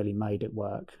things that really made it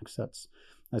work? Because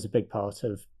that's a big part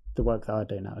of the work that I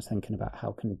do now, is thinking about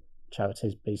how can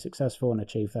charities be successful and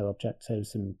achieve their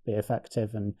objectives and be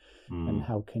effective, and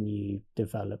how can you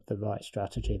develop the right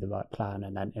strategy, the right plan,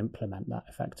 and then implement that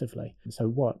effectively. So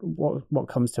what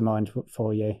comes to mind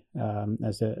for you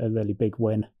as a really big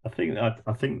win? I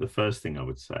think the first thing I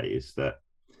would say is that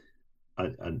I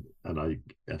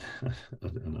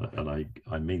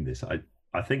mean this.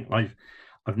 I think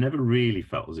I've never really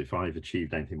felt as if I've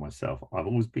achieved anything myself. I've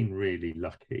always been really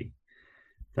lucky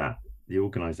that the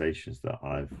organizations that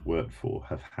I've worked for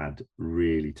have had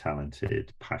really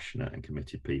talented, passionate and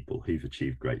committed people who've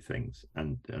achieved great things.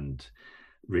 And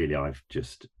really, I've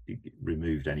just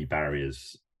removed any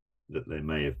barriers that there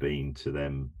may have been to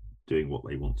them doing what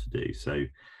they want to do. So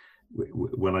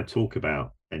when I talk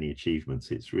about any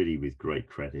achievements, it's really with great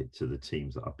credit to the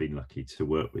teams that I've been lucky to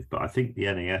work with. But I think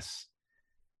the NAS,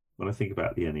 when I think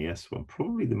about the NAS one,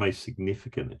 probably the most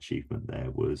significant achievement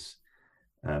there was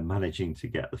managing to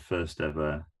get the first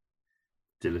ever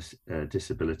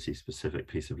disability-specific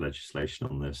piece of legislation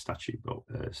on the statute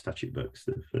books,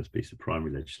 the first piece of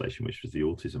primary legislation, which was the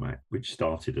Autism Act, which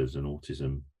started as an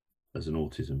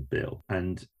autism bill.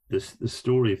 And the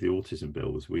story of the autism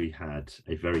bill was we had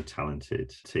a very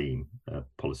talented team,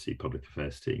 policy public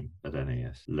affairs team at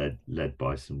NAS, led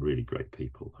by some really great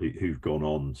people who've gone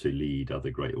on to lead other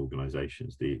great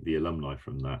organizations. The alumni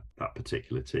from that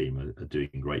particular team are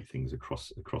doing great things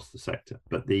across the sector.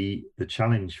 But the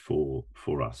challenge for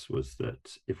us was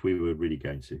that if we were really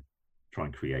going to try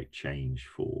and create change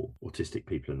for autistic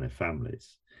people and their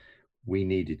families, we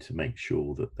needed to make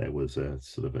sure that there was a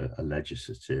sort of a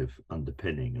legislative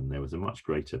underpinning, and there was a much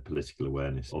greater political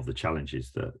awareness of the challenges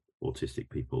that autistic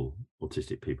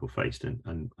people faced.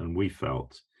 And we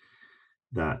felt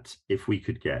that if we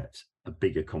could get a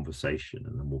bigger conversation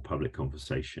and a more public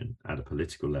conversation at a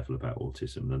political level about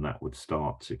autism, then that would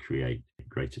start to create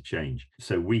greater change.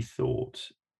 So we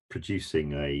thought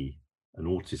producing an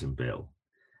autism bill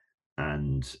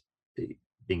and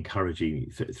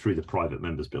encouraging through the private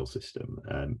members bill system,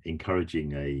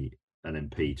 encouraging an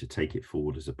MP to take it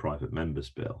forward as a private members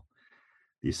bill,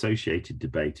 the associated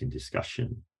debate and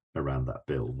discussion around that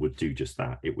bill would do just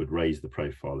that. It would raise the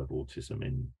profile of autism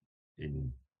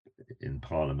in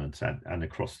Parliament and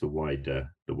across the wider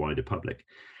public.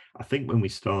 I think when we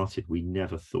started, we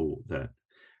never thought that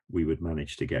we would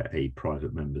manage to get a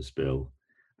private members bill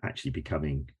actually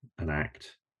becoming an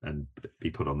act and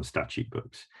be put on the statute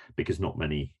books, because not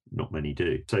many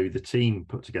do. So the team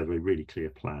put together a really clear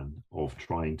plan of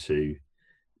trying to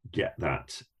get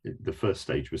that. The first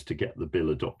stage was to get the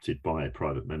bill adopted by a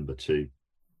private member to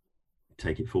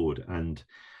take it forward, and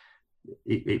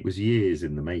it was years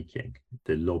in the making.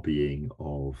 The lobbying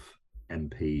of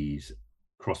MPs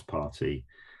cross-party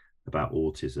about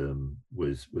autism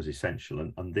was essential,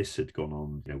 and this had gone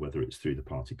on, whether it's through the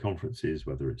party conferences,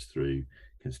 whether it's through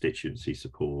constituency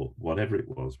support, whatever it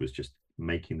was just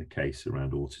making the case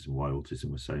around autism, why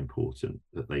autism was so important,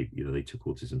 that they took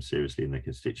autism seriously in their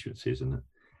constituencies and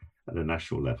at a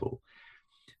national level,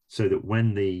 so that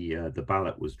when the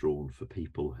ballot was drawn for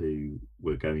people who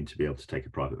were going to be able to take a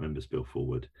private members bill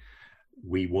forward,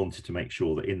 we wanted to make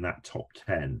sure that in that top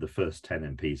 10, the first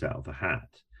 10 MPs out of the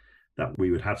hat, that we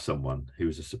would have someone who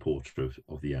was a supporter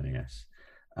of the NAS.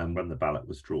 And when the ballot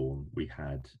was drawn, we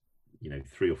had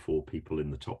 3 or 4 people in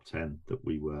the top 10 that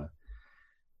we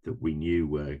knew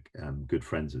were good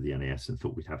friends of the NAS and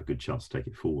thought we'd have a good chance to take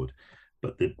it forward.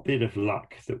 But the bit of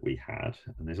luck that we had,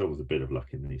 and there's always a bit of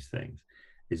luck in these things,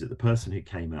 is that the person who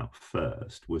came out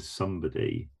first was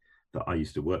somebody that I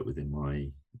used to work with in my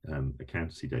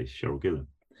accountancy days, Cheryl Gillan.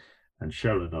 And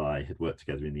Cheryl and I had worked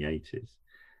together in the 80s.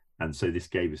 And so this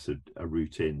gave us a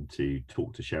route in to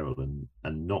talk to Cheryl,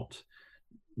 and not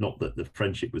that the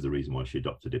friendship was the reason why she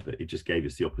adopted it, but it just gave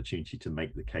us the opportunity to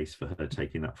make the case for her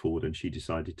taking that forward. And she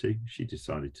decided to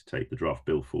take the draft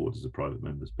bill forward as a private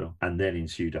members bill. And then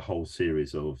ensued a whole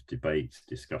series of debates,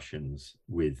 discussions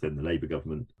with then the Labour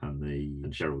government, and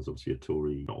Cheryl was obviously a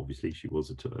Tory. Not obviously, she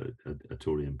was a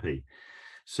Tory MP.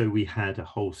 So we had a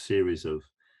whole series of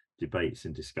debates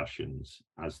and discussions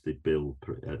as the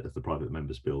private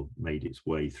members bill made its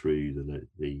way through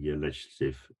the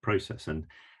legislative process. And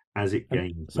as it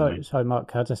gained... Sorry,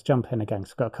 Mark, I'll just jump in again,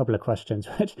 because I've got a couple of questions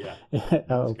which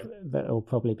that'll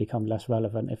probably become less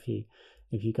relevant if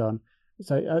you go on.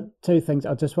 So 2 things.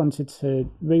 I just wanted to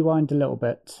rewind a little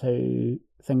bit to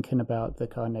thinking about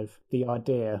the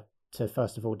idea to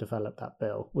first of all develop that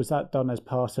bill. Was that done as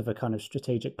part of a kind of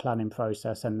strategic planning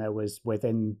process, and there was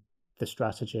within the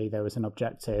strategy there was an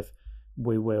objective,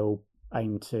 we will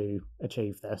aim to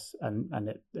achieve this, and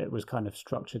it was kind of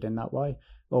structured in that way?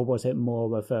 Or was it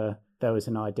more of there was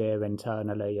an idea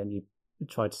internally and you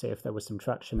tried to see if there was some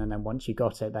traction, and then once you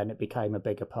got it, then it became a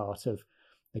bigger part of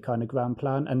the kind of grand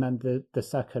plan? And then the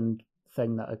second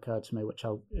thing that occurred to me, which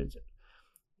is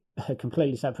a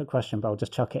completely separate question, but I'll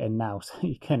just chuck it in now so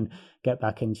you can get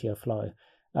back into your flow,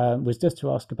 was just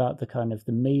to ask about the kind of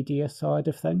the media side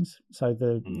of things.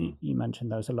 So you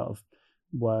mentioned there was a lot of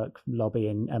work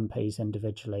lobbying MPs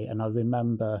individually, and I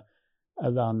remember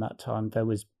around that time there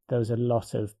was a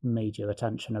lot of media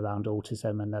attention around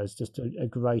autism, and there was just a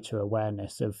greater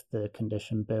awareness of the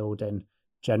condition building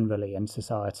generally in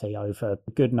society over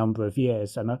a good number of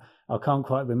years. And I can't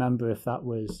quite remember if that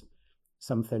was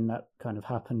something that kind of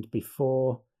happened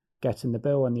before getting the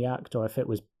bill and the act, or if it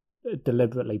was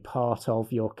deliberately part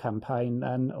of your campaign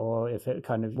then, or if it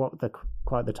kind of what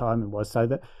the timing was. So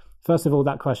that, first of all,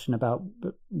 that question about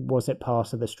was it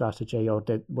part of the strategy, or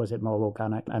was it more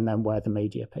organic, and then where the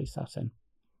media piece sat in?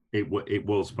 It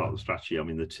was part of the strategy. I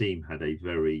mean, the team had a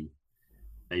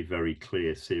very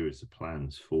clear series of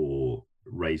plans for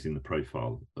raising the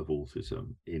profile of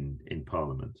autism in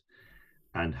Parliament,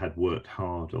 and had worked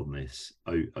hard on this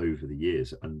over the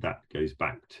years. And that goes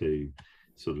back to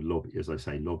sort of lobbying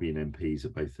MPs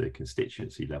at both the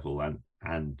constituency level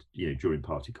and during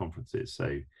party conferences.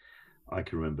 So I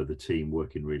can remember the team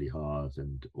working really hard,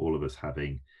 and all of us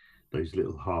having those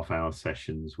little half-hour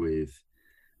sessions with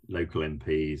local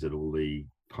MPs at all the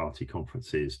party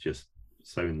conferences, just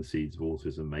sowing the seeds of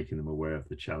autism, making them aware of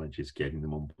the challenges, getting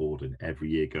them on board, and every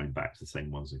year going back to the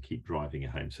same ones and keep driving it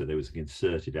home. So there was a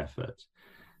concerted effort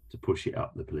to push it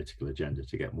up the political agenda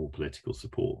to get more political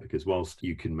support, because whilst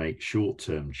you can make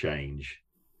short-term change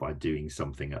by doing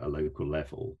something at a local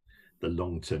level, the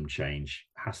long-term change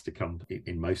has to come,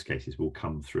 in most cases, will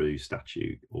come through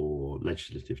statute or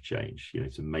legislative change,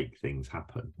 to make things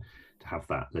happen. To have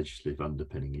that legislative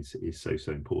underpinning is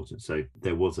so important. So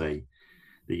there was the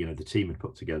team had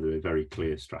put together a very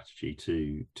clear strategy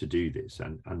to do this,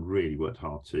 and really worked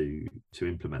hard to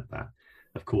implement that.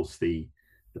 Of course, the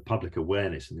public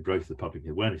awareness and the growth of the public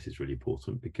awareness is really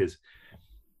important, because,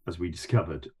 as we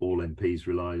discovered, all MPs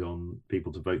rely on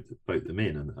people to vote them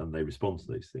in, and they respond to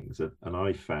those things. And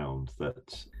I found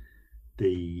that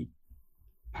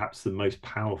perhaps the most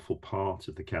powerful part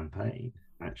of the campaign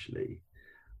actually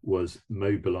was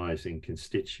mobilising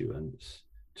constituents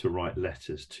to write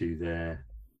letters to their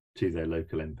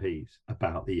local MPs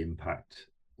about the impact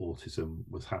autism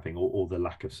was having, or the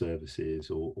lack of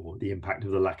services, or the impact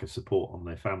of the lack of support on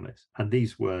their families. And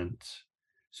these weren't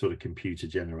sort of computer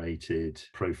generated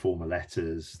pro forma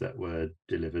letters that were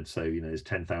delivered. So, there's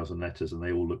 10,000 letters and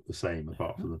they all look the same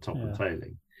apart from the top and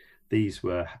tailing. These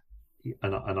were,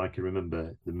 and I can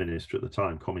remember the minister at the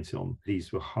time commenting on,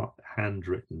 these were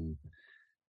handwritten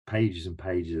pages and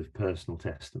pages of personal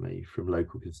testimony from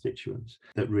local constituents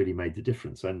that really made the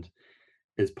difference. And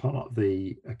as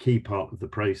a key part of the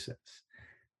process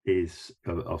is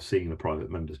of seeing the private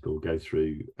members bill go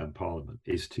through Parliament,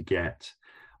 is to get,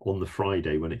 on the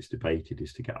Friday when it's debated,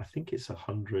 is to get, I think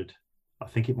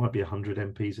it might be 100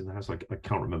 MPs in the House. I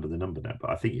can't remember the number now,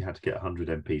 but I think you had to get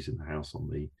 100 MPs in the House on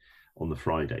the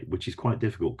Friday, which is quite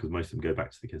difficult because most of them go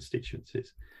back to the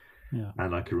constituencies. Yeah.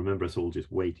 And I can remember us all just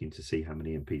waiting to see how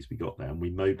many MPs we got there. And we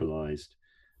mobilised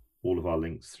all of our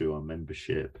links through our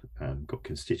membership, got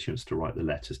constituents to write the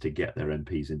letters to get their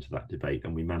MPs into that debate.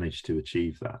 And we managed to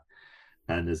achieve that.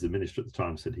 And as the minister at the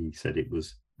time said,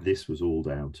 this was all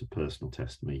down to personal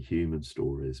testimony, human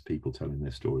stories, people telling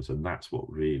their stories. And that's when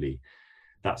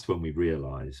we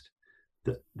realised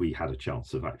that we had a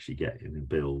chance of actually getting a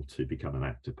bill to become an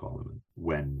act of Parliament,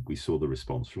 when we saw the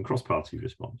response from cross-party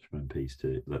response from MPs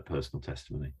to that personal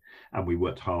testimony. And we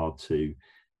worked hard to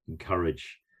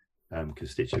encourage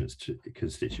constituents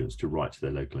to write to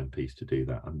their local MPs to do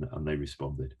that, and they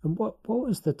responded. And what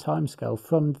was the timescale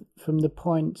from the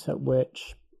point at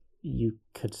which you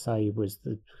could say was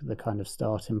the kind of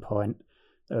starting point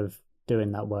of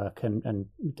doing that work and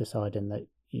deciding that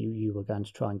you were going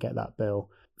to try and get that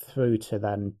bill through to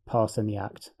then passing the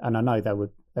act? And I know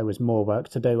there was more work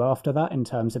to do after that in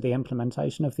terms of the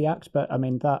implementation of the act, but I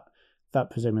mean that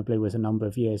presumably was a number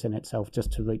of years in itself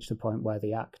just to reach the point where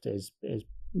the act is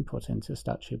put into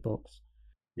statute books.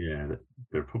 Yeah,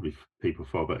 there are probably people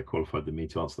far better qualified than me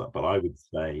to answer that, but I would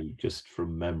say, just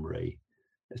from memory,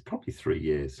 it's probably 3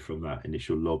 years from that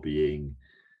initial lobbying,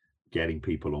 getting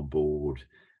people on board,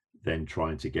 then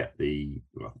trying to get in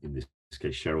this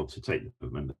case, Cheryl, to take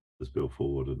the members bill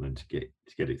forward, and then to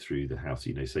get it through the House.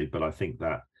 But I think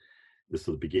that the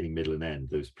sort of beginning, middle, and end,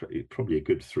 there was probably a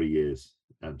good 3 years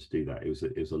to do that. It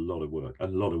was a lot of work,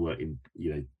 in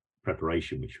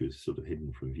preparation, which was sort of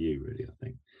hidden from view, really, I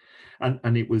think.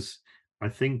 And it was, I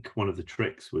think, one of the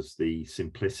tricks was the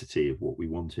simplicity of what we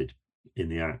wanted in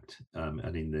the Act,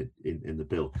 and in the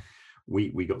bill.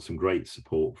 We got some great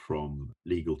support from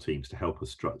legal teams to help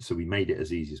us. So we made it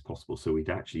as easy as possible. So we'd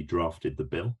actually drafted the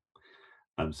bill.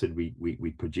 So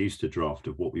we produced a draft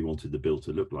of what we wanted the bill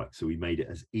to look like. So we made it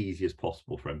as easy as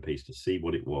possible for MPs to see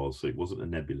what it was. So it wasn't a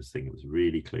nebulous thing. It was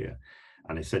really clear.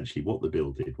 And essentially what the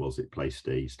bill did was it placed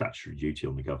a statutory duty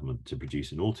on the government to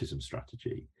produce an autism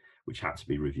strategy, which had to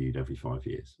be reviewed every 5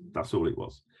 years. That's all it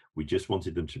was. We just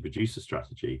wanted them to produce a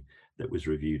strategy that was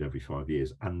reviewed every 5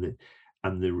 years. And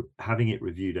having it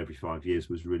reviewed every 5 years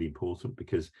was really important,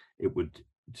 because it would,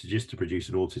 to produce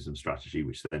an autism strategy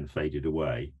which then faded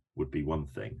away would be one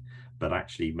thing, but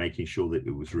actually making sure that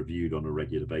it was reviewed on a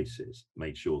regular basis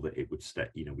made sure that it would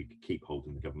we could keep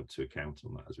holding the government to account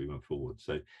on that as we went forward.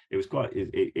 So it was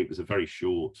it was a very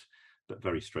short but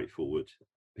very straightforward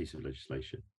piece of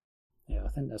legislation. Yeah, I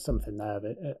think there's something there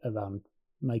around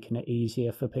making it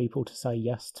easier for people to say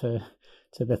yes to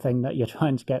the thing that you're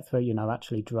trying to get through.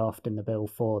 Actually drafting the bill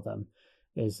for them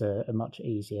is a much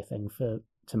easier thing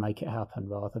to make it happen,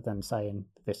 rather than saying,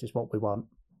 this is what we want,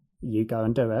 you go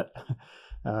and do it.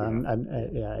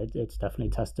 It's definitely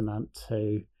testament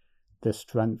to the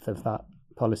strength of that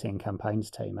policy and campaigns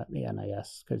team at the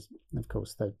NAS, because of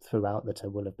course throughout there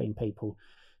will have been people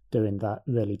doing that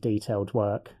really detailed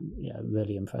work,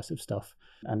 really impressive stuff.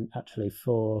 And actually,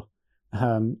 for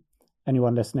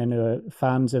anyone listening who are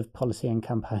fans of policy and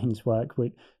campaigns work,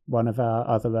 one of our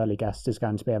other early guests is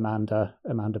going to be Amanda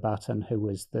Batten, who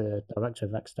was the Director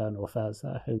of External Affairs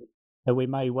there, who we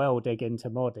may well dig into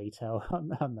more detail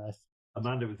on this.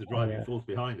 Amanda was the driving force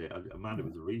behind it. Amanda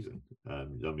was the reason.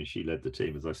 She led the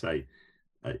team. As I say,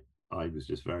 I was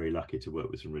just very lucky to work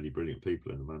with some really brilliant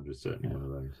people, and Amanda is certainly one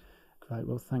of those. Great.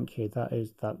 Well, thank you.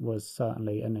 That was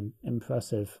certainly an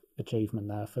impressive achievement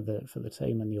there for the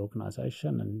team and the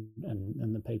organisation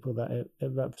and the people that it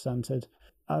represented.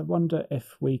 I wonder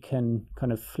if we can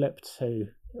kind of flip to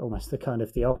almost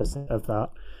the opposite of that,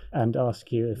 and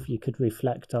ask you if you could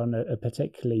reflect on a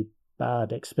particularly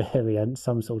bad experience,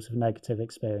 some sort of negative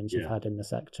experience you've had in the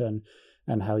sector,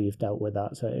 and how you've dealt with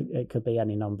that. So it could be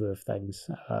any number of things,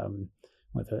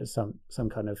 whether it's some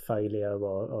kind of failure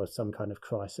or some kind of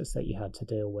crisis that you had to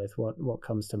deal with. What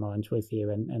comes to mind with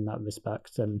you in that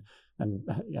respect, and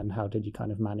how did you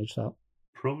kind of manage that?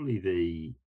 Probably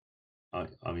the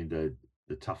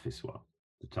toughest one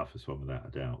without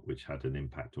a doubt, which had an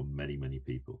impact on many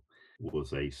people,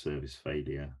 was a service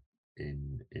failure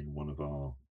in one of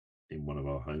our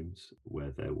homes,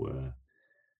 where there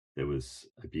was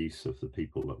abuse of the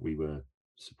people that we were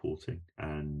supporting,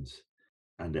 and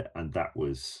that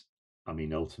was,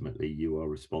 ultimately you are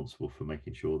responsible for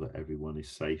making sure that everyone is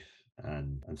safe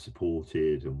and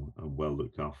supported and well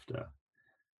looked after,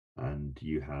 and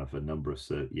you have a number of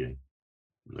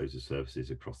loads of services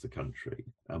across the country,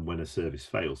 and when a service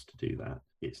fails to do that,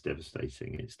 it's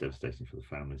devastating. It's devastating for the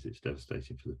families, it's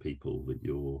devastating for the people that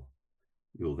you're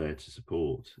there to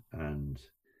support. And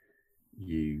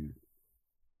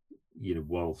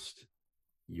whilst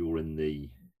you're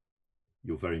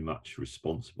very much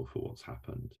responsible for what's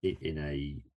happened in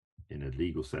a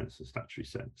legal sense, a statutory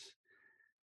sense,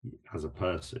 as a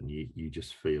person, you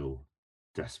just feel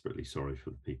desperately sorry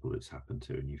for the people it's happened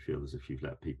to, and you feel as if you've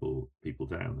let people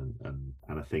down. And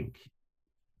I think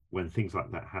when things like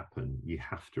that happen, you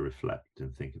have to reflect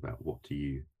and think about what do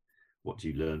you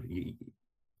learn.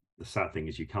 The sad thing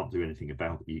is you can't do anything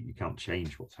about it. You can't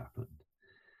change what's happened,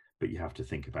 but you have to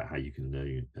think about how you can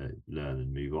learn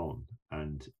and move on.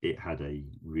 And it had a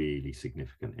really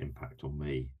significant impact on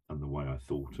me and the way I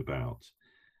thought about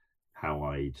how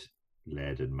I'd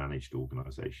led and managed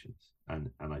organizations. And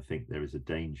I think there is a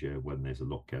danger when there's a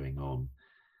lot going on,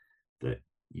 that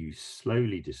you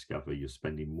slowly discover you're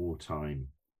spending more time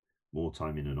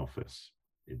in an office,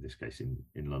 in this case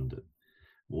in London,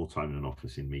 more time in an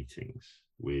office in meetings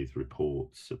with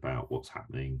reports about what's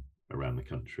happening around the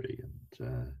country,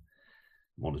 and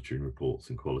monitoring reports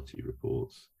and quality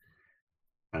reports.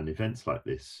 And events like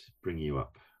this certainly bring you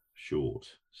up short,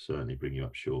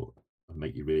 and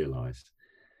make you realize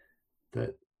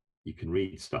that you can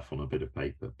read stuff on a bit of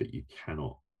paper, but you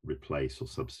cannot replace or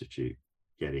substitute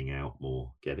getting out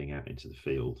into the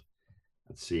field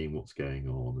and seeing what's going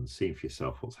on and seeing for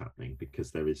yourself what's happening,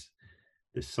 because there's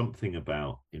something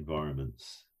about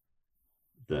environments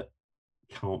that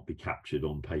can't be captured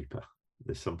on paper.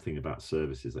 There's something about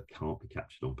services that can't be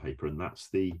captured on paper, and that's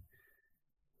we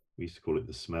used to call it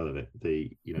the smell of it,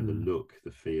 the look,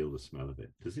 the feel, the smell of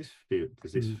it. Does this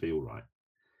feel right?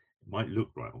 It might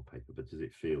look right on paper, but does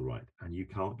it feel right? And you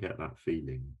can't get that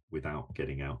feeling without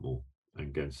getting out more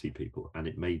and go and see people. And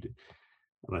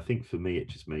I think for me, it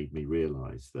just made me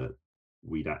realize that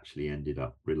we'd actually ended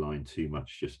up relying too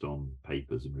much just on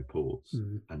papers and reports,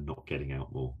 and not getting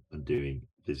out more and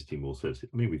visiting more services.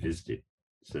 We visited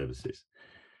services,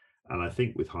 and I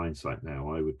think with hindsight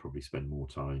now, I would probably spend more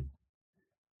time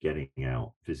getting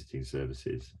out, visiting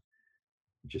services,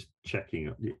 just checking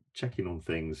on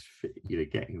things,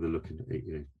 getting the look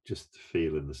and just the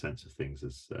feel and the sense of things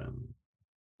as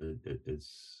when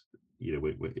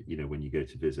you go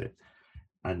to visit.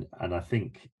 And I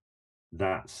think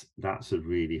that's a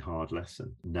really hard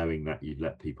lesson, knowing that you've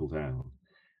let people down,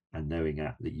 and knowing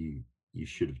that you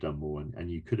should have done more,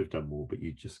 and you could have done more, but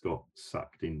you just got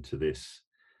sucked into this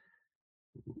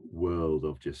world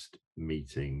of just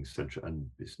meetings, and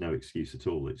it's no excuse at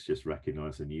all. It's just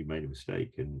recognizing you made a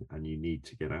mistake, and you need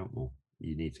to get out more.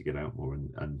 You need to get out more,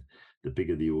 and the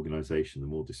bigger the organization, the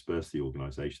more dispersed the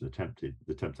organization.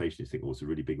 The temptation is to think, oh, it's a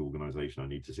really big organization, I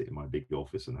need to sit in my big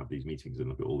office and have these meetings and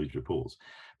look at all these reports.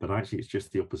 But actually it's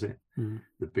just the opposite.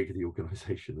 The bigger the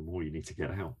organization, the more you need to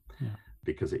get out,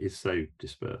 because it is so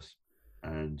dispersed.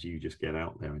 And you just get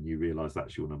out there and you realize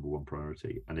that's your number one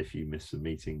priority. And if you miss some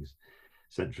meetings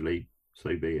centrally,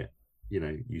 so be it.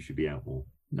 You should be out more.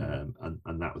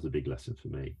 And that was a big lesson for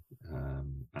me,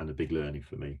 and a big learning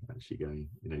for me, actually,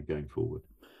 going forward.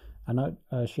 And I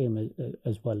assume,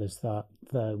 as well as that,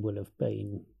 there will have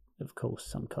been, of course,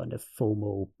 some kind of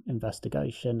formal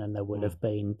investigation, and there will have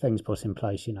been things put in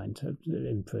place, to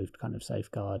improved kind of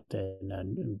safeguarding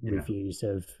and reviews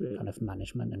of kind of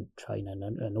management and training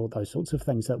and all those sorts of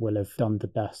things that will have done the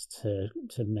best to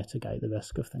mitigate the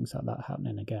risk of things like that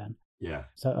happening again. Yeah.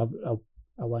 So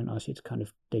I won't ask you to kind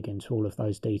of dig into all of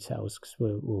those details because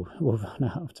we'll run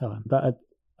out of time. But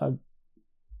I'm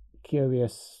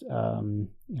curious,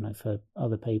 for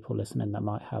other people listening that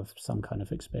might have some kind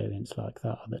of experience like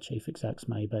that, other chief execs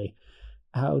maybe,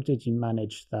 how did you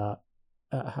manage that?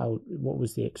 What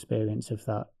was the experience of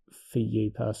that for you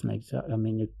personally? I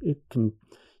mean,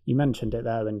 you mentioned it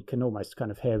there and can almost kind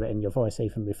of hear it in your voice,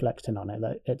 even reflecting on it,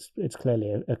 that it's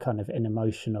clearly a kind of an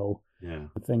emotional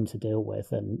thing to deal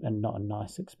with and not a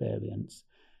nice experience.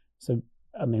 So,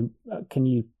 I mean, can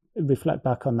you reflect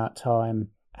back on that time?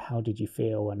 How did you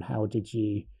feel, and how did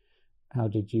you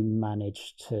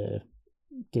manage to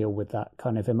deal with that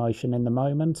kind of emotion in the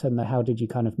moment, and how did you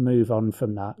kind of move on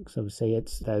from that? Because obviously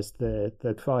there's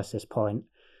the crisis point,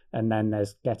 and then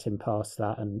there's getting past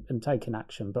that and taking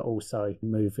action, but also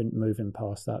moving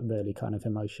past that really kind of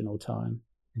emotional time.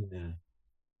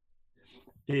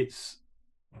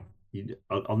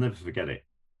 I'll never forget it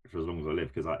for as long as I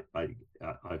live, because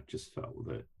I've just felt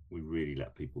that we really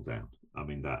let people down. I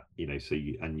mean, that, so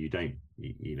you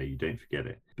don't forget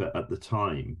it. But at the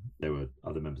time, there were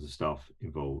other members of staff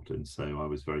involved. And so I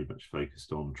was very much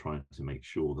focused on trying to make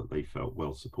sure that they felt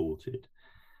well supported.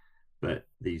 But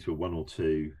these were one or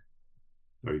two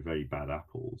very, very bad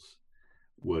apples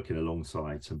working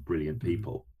alongside some brilliant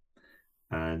people.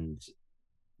 And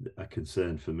a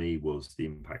concern for me was the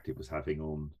impact it was having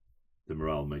on the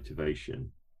morale,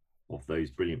 motivation of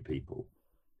those brilliant people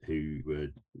who were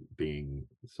being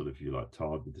sort of, if you like,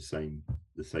 tarred with the same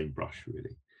brush,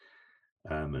 really,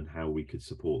 and how we could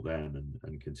support them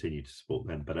and continue to support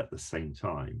them, but at the same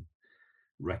time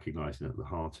recognizing at the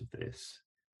heart of this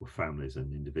were families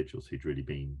and individuals who'd really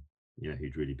been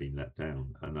let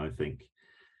down. And I think,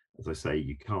 as I say,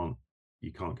 you can't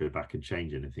go back and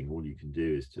change anything. All you can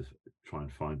do is to try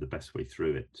and find the best way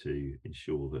through it to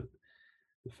ensure that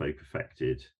the folk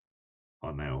affected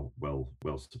are now well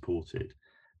supported,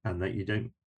 and that you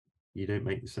don't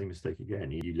make the same mistake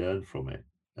again. You learn from it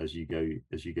as you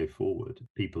go forward.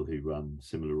 People who run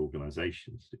similar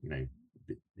organizations,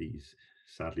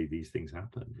 sadly these things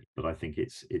happen, but I think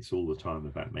it's all the time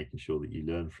about making sure that you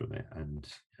learn from it and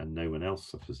no one else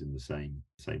suffers in the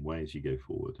same way as you go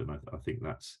forward. And I think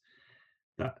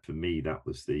that for me, that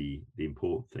was the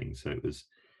important thing. So it was,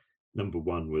 number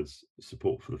one was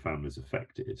support for the families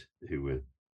affected, who were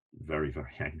very,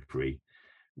 very angry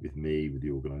with me, with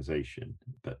the organisation,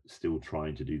 but still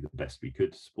trying to do the best we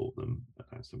could to support them.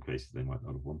 In some cases, they might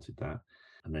not have wanted that.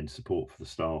 And then support for the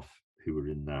staff who were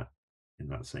in that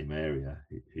same area,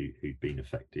 who'd been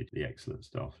affected, the excellent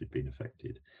staff who'd been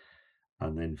affected.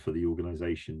 And then for the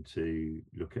organisation to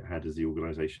look at how does the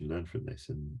organisation learn from this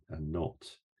and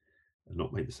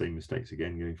not make the same mistakes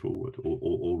again going forward,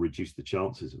 or reduce the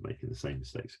chances of making the same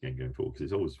mistakes again going forward, because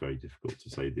it's always very difficult to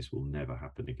say this will never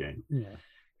happen again,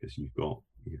 because you've got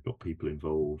people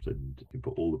involved and you can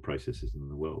put all the processes in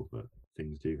the world, but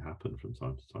things do happen from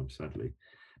time to time, sadly.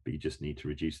 But you just need to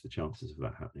reduce the chances of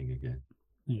that happening again.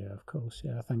 Yeah, of course.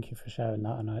 Yeah, thank you for sharing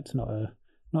that. I know it's not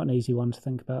an easy one to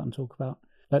think about and talk about.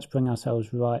 Let's bring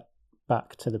ourselves right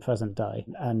back to the present day.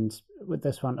 And with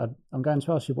this one, I'm going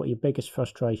to ask you what your biggest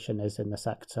frustration is in the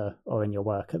sector or in your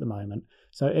work at the moment.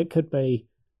 So it could be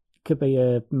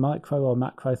a micro or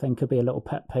macro thing, could be a little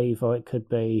pet peeve, or it could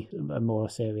be a more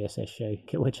serious issue,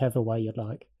 whichever way you'd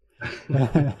like.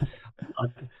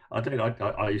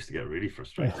 I used to get really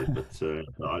frustrated, but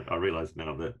I realise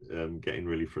now that getting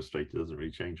really frustrated doesn't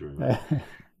really change very much.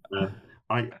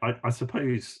 I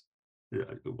suppose,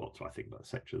 what do I think about the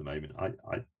sector at the moment?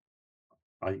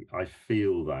 I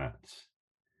feel that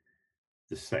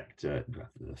the sector,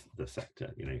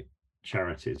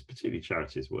 charities, particularly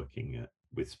charities working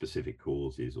with specific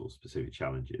causes or specific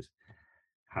challenges,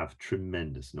 have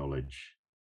tremendous knowledge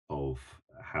of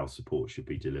how support should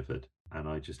be delivered, and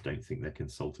I just don't think they're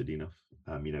consulted enough.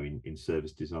 In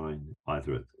service design,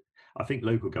 either I think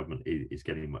local government is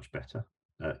getting much better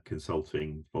at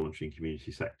consulting voluntary and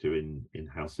community sector in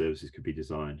how services could be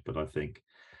designed. But I think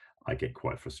I get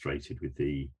quite frustrated with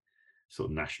the sort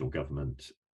of national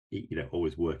government,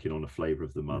 always working on a flavour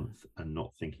of the month and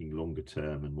not thinking longer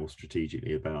term and more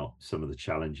strategically about some of the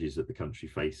challenges that the country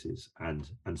faces, and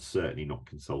certainly not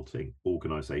consulting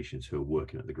organisations who are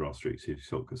working at the grassroots,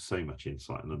 who've got so much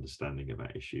insight and understanding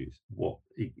about issues. What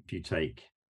if you take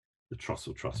the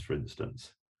Trussell Trust, for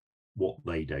instance? What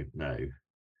they don't know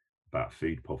about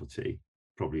food poverty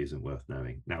probably isn't worth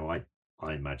knowing. Now,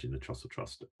 I imagine the Trussell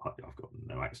Trust, I've got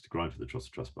no axe to grind for the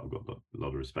Trussell Trust, but I've got a lot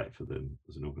of respect for them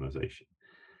as an organisation.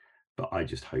 But I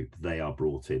just hope they are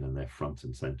brought in and they're front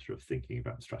and centre of thinking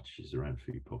about strategies around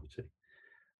food poverty.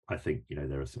 I think,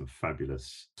 there are some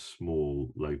fabulous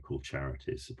small local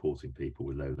charities supporting people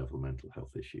with low-level mental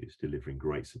health issues, delivering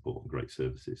great support and great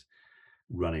services,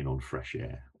 running on fresh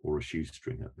air or a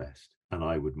shoestring at best. And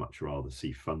I would much rather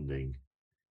see funding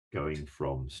going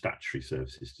from statutory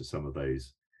services to some of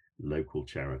those local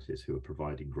charities who are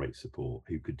providing great support,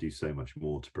 who could do so much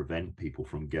more to prevent people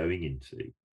from going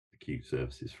into acute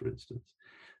services, for instance.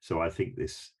 So I think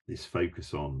this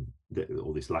focus on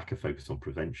or this lack of focus on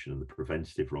prevention and the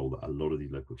preventative role that a lot of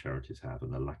these local charities have,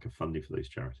 and the lack of funding for those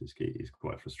charities, is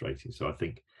quite frustrating. So I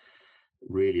think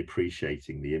really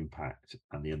appreciating the impact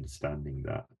and the understanding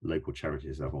that local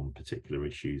charities have on particular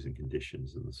issues and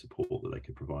conditions, and the support that they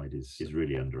can provide is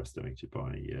really underestimated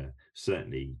by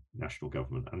certainly national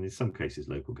government, and in some cases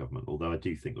local government, although I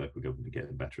do think local government are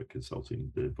getting better at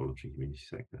consulting the voluntary community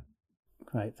sector.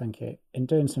 Great, thank you. In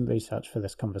doing some research for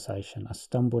this conversation, I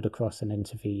stumbled across an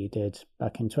interview you did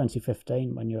back in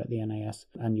 2015 when you were at the NAS,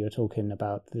 and you were talking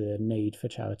about the need for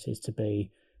charities to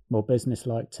be more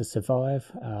business-like to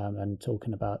survive, and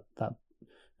talking about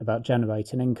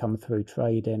generating income through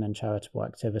trading and charitable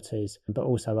activities, but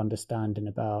also understanding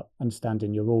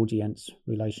your audience,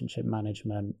 relationship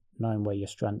management, knowing where your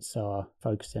strengths are,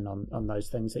 focusing on those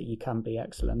things that you can be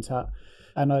excellent at.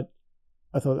 And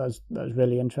I thought that was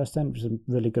really interesting. There's some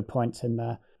really good points in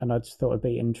there, and I just thought it'd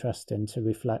be interesting to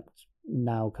reflect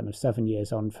now, kind of 7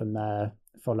 years on from there,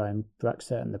 following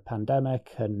Brexit and the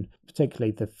pandemic, and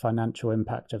particularly the financial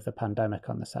impact of the pandemic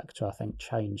on the sector. I think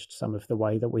changed some of the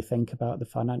way that we think about the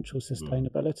financial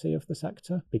sustainability of the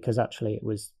sector, because actually it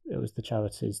was the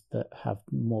charities that have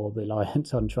more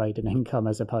reliance on trading income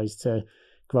as opposed to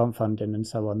grant funding and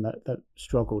so on that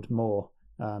struggled more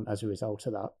as a result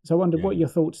of that. So I wonder what your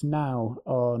thoughts now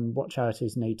on what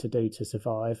charities need to do to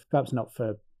survive, perhaps not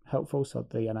for Helpforce or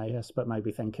the NAS, but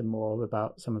maybe thinking more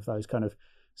about some of those kind of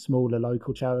smaller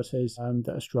local charities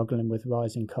that are struggling with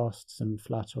rising costs and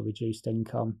flat or reduced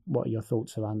income. What are your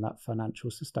thoughts around that financial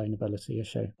sustainability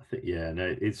issue? I think,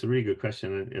 it's a really good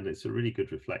question, and it's a really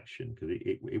good reflection, because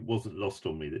it wasn't lost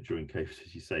on me that during COVID,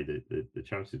 as you say, the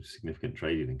charities with significant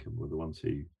trading income were the ones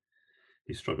who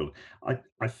struggled.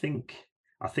 I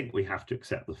think we have to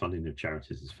accept the funding of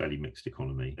charities is a fairly mixed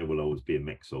economy. There will always be a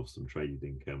mix of some traded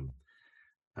income,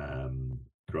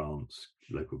 grants,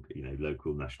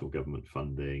 local national government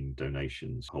funding,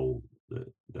 donations,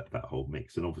 that whole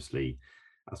mix. And obviously,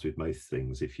 as with most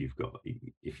things, if you've got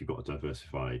a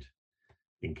diversified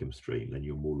income stream, then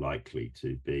you're more likely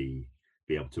to be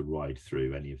able to ride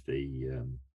through any of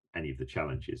the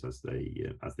challenges as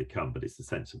they come. But it's the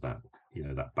sense of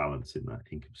that balance in that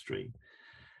income stream.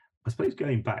 I suppose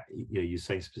going back, you're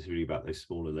saying specifically about those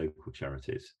smaller local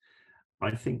charities.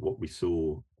 I think what we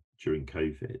saw during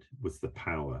COVID was the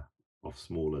power of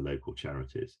smaller local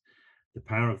charities, the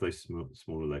power of those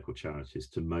smaller local charities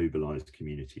to mobilise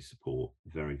community support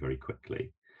very, very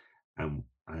quickly,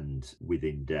 and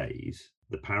within days,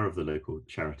 the power of the local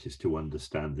charities to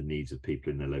understand the needs of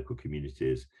people in their local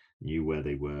communities, knew where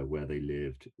they were, where they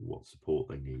lived, what support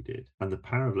they needed, and the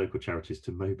power of local charities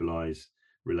to mobilise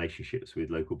relationships with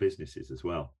local businesses as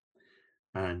well.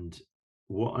 And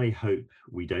what I hope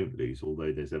we don't lose,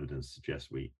 although there's evidence to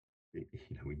suggest we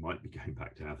might be going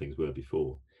back to how things were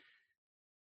before,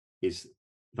 is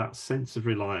that sense of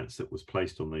reliance that was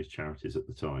placed on those charities at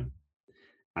the time,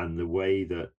 and the way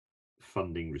that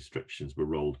funding restrictions were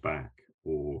rolled back,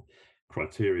 or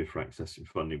criteria for accessing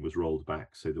funding was rolled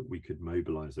back, so that we could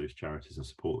mobilize those charities and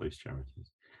support those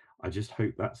charities. I just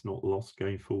hope that's not lost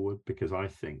going forward, because I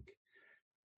think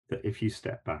that if you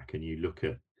step back and you look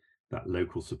at that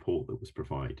local support that was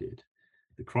provided,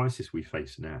 the crisis we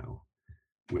face now,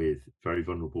 with very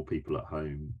vulnerable people at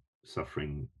home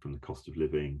suffering from the cost of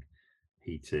living,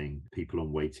 heating, people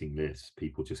on waiting lists,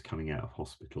 people just coming out of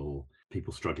hospital,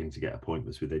 people struggling to get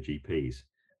appointments with their GPs,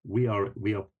 we are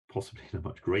possibly in a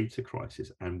much greater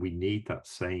crisis, and we need that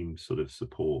same sort of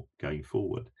support going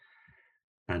forward.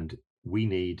 And we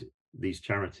need these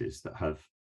charities that have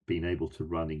been able to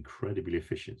run incredibly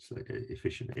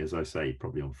efficiently, as I say,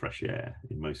 probably on fresh air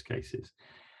in most cases,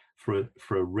 for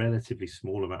a relatively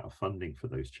small amount of funding for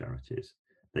those charities,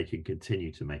 they can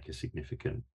continue to make a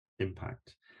significant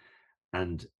impact.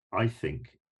 And I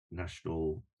think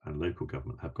national and local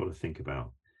government have got to think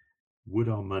about, would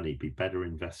our money be better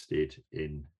invested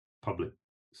in public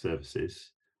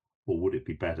services, or would it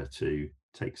be better to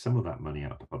take some of that money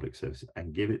out of public services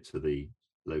and give it to the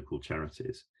local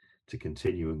charities to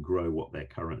continue and grow what they're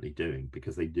currently doing,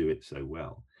 because they do it so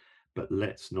well? But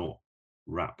let's not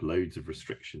wrap loads of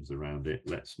restrictions around it.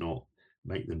 Let's not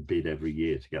make them bid every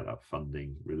year to get that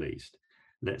funding released.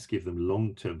 Let's give them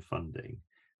long-term funding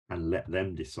and let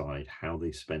them decide how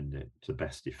they spend it to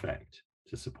best effect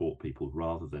to support people,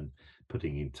 rather than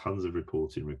putting in tons of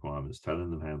reporting requirements,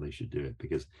 telling them how they should do it.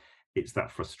 Because it's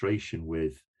that frustration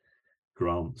with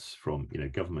grants from,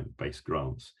 government-based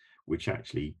grants, which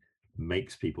actually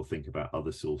makes people think about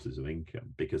other sources of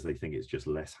income, because they think it's just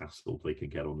less hassle. They can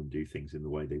get on and do things in the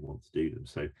way they want to do them.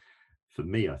 So for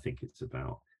me, I think it's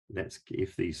about, let's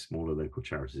give these smaller local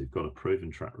charities who've got a proven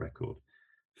track record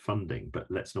funding, but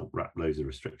let's not wrap loads of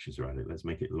restrictions around it. Let's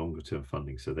make it longer term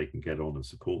funding so they can get on and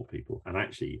support people, and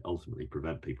actually ultimately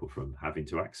prevent people from having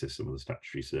to access some of the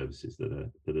statutory services that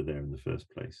are there in the first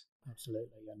place. Absolutely,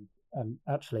 and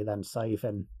actually then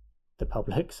saving the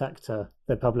public sector,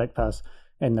 the public purse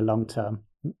in the long term.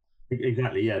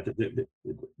 Exactly, yeah.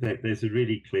 There's a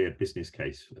really clear business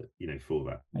case for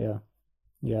that.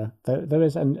 Yeah. There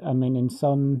is, and I mean, in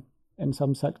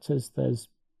some sectors, there's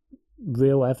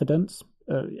real evidence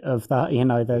of that.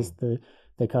 There's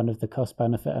the kind of the cost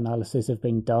benefit analysis have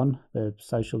been done, the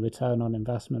social return on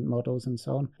investment models and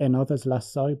so on. In others,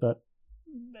 less so, but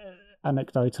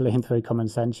anecdotally and through common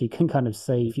sense, you can kind of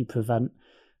see if you prevent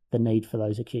the need for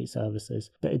those acute services.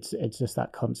 But it's just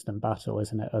that constant battle,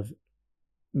 isn't it, of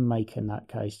making that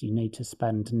case. You need to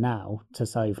spend now to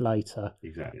save later.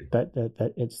 Exactly. But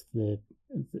it's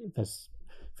there's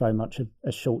very much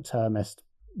a short-termist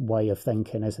way of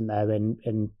thinking, isn't there?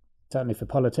 In certainly for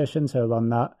politicians who are on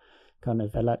that kind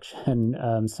of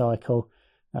election cycle,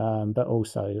 but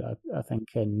also I think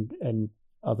in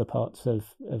other parts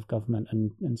of government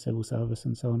and civil service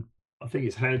and so on. I think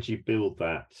it's, how do you build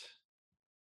that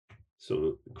sort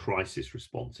of crisis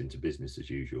response into business as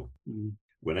usual?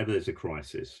 Whenever there's a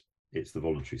crisis, it's the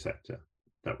voluntary sector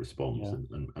that responds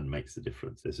and makes the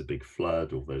difference. There's a big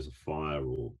flood, or there's a fire,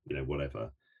 or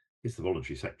whatever. It's the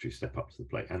voluntary sector who step up to the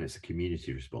plate, and it's a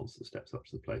community response that steps up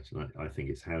to the plate. And I think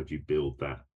it's, how do you build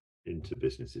that into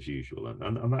business as usual?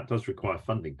 And that does require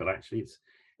funding, but actually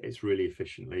it's really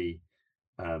efficiently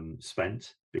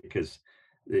spent, because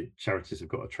the charities have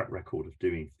got a track record of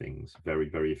doing things very,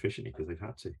 very efficiently because they've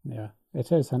had to. Yeah,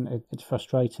 it is, and it's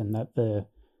frustrating that the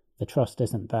trust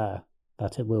isn't there,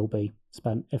 that it will be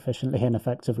spent efficiently and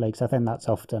effectively, because I think that's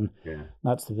often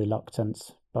that's the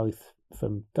reluctance, both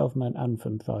from government and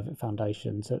from private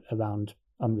foundations, around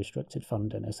unrestricted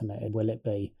funding, isn't it? Will it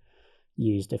be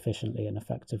used efficiently and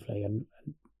effectively? And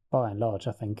by and large,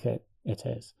 I think it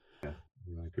is. Yeah,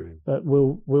 I agree. But we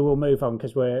will move on,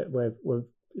 because we're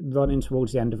running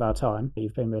towards the end of our time.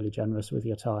 You've been really generous with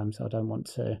your time, so I don't want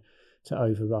to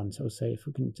overrun. So we'll see if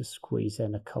we can just squeeze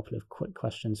in a couple of quick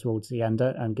questions towards the end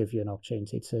and give you an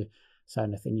opportunity to say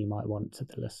anything you might want to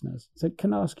the listeners. So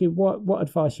can I ask you what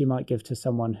advice you might give to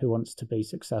someone who wants to be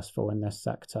successful in this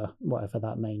sector, whatever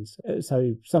that means?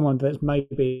 So someone that's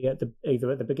maybe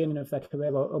either at the beginning of their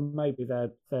career, or maybe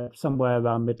they're somewhere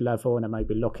around mid-level and they may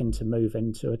be looking to move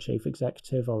into a chief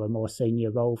executive or a more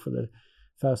senior role for the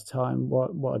first time.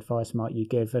 What advice might you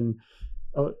give? And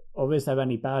or is there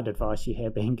any bad advice you hear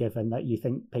being given that you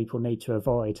think people need to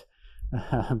avoid?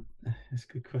 That's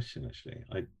a good question, actually.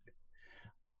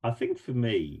 I think for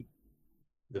me,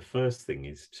 the first thing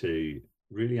is to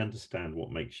really understand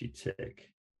what makes you tick.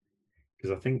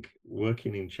 Because I think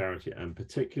working in charity, and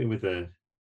particularly with a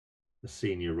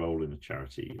senior role in a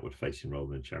charity or facing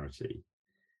role in a charity,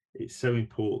 it's so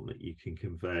important that you can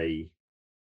convey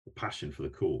the passion for the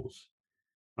cause.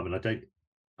 I mean,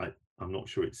 I'm not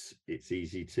sure it's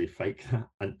easy to fake that.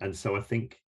 And so I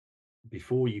think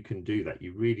before you can do that,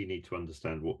 you really need to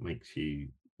understand what makes you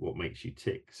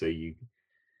tick. So you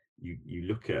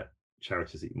look at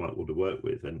charities that you might want to work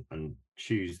with, and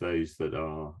choose those that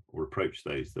are, or approach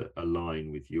those that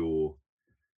align with your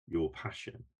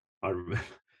passion. I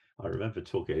remember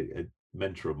talking to a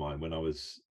mentor of mine when I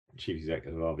was chief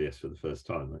executive of RVS for the first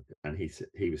time, and he said,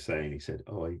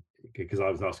 because I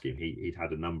was asking him, he'd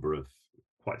had a number of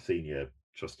quite senior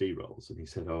trustee roles, and he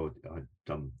said, I'd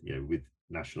done with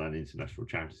national and international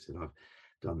charities, and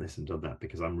done this and done that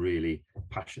because I'm really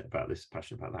passionate about this,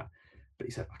 passionate about that. But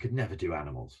he said, I could never do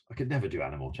animals. I could never do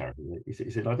animal charity.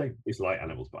 He said, I don't dislike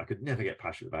animals, but I could never get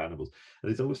passionate about animals.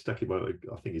 And it's always stuck in my,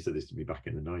 I think he said this to me back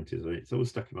in the 90s. It's always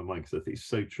stuck in my mind because I think it's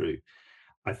so true.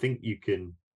 I think you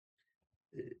can,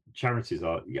 charities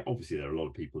are, yeah, obviously there are a lot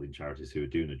of people in charities who are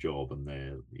doing a job and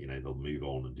they'll move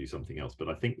on and do something else. But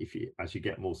I think as you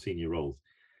get more senior roles,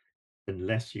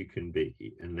 unless you can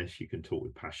talk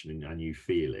with passion and you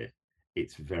feel it,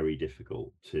 it's very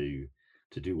difficult to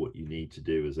do what you need to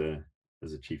do as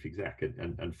a chief exec.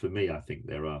 And for me, I think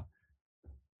there are,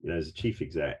 as a chief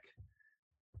exec,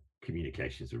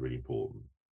 communications are really important,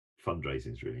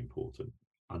 fundraising is really important,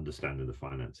 understanding the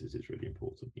finances is really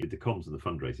important. The comms and the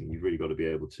fundraising, you've really got to be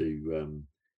able to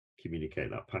communicate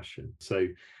that passion. So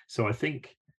I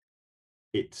think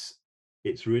it's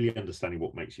really understanding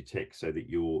what makes you tick so that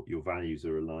your values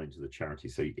are aligned to the charity,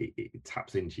 so it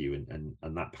taps into you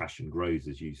and that passion grows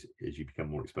as you become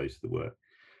more exposed to the work.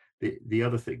 The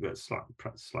other thing that's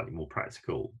slightly more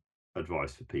practical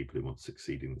advice for people who want to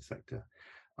succeed in the sector,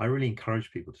 I really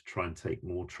encourage people to try and take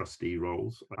more trustee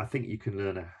roles. I think you can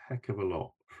learn a heck of a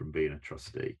lot from being a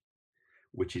trustee,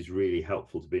 which is really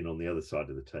helpful to being on the other side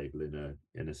of the table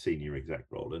in a senior exec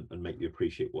role and make you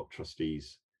appreciate what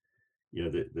trustees,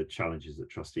 the challenges that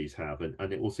trustees have,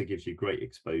 and it also gives you great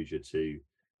exposure to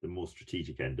the more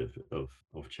strategic end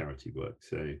of charity work.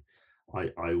 So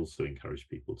I also encourage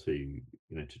people to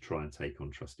try and take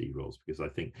on trustee roles, because I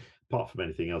think apart from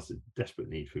anything else, there's a desperate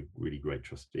need for really great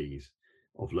trustees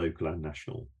of local and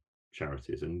national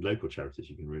charities. And local charities,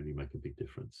 you can really make a big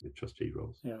difference with trustee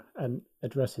roles. Yeah, and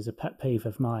addresses a pet peeve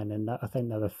of mine, in that I think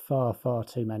there are far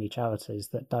too many charities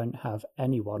that don't have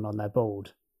anyone on their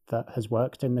board that has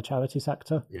worked in the charity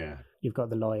sector. Yeah, you've got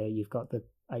the lawyer, you've got the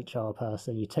HR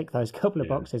person, you tick those couple of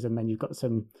boxes, and then you've got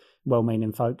some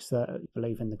well-meaning folks that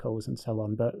believe in the cause and so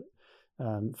on. But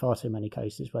far too many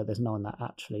cases where there's no one that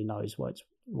actually knows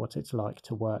what it's like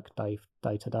to work day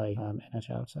to day in a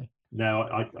charity. Now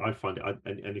I find it,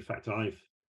 and in fact, a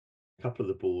couple of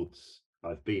the boards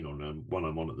I've been on, and one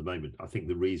I'm on at the moment, I think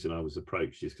the reason I was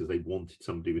approached is because they wanted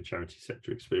somebody with charity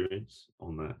sector experience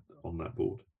on that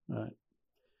board. Right.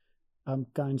 I'm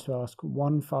going to ask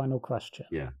one final question.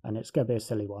 Yeah. And it's going to be a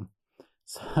silly one.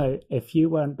 So if you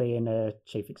weren't being a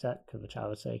chief exec of a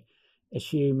charity,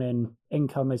 assuming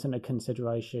income isn't a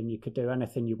consideration, you could do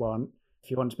anything you want.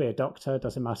 If you want to be a doctor, it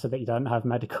doesn't matter that you don't have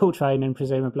medical training,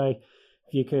 presumably.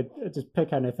 If you could just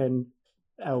pick anything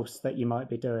else that you might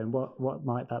be doing, what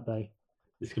might that be?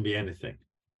 This can be anything.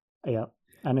 Yeah,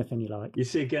 anything you like. You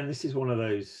see, again, this is one of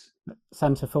those...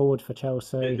 Centre forward for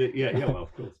Chelsea. Yeah, well,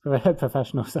 of course.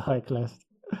 Professional cyclist.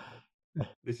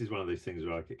 This is one of those things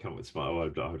where I could come with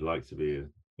smart. I would like to be a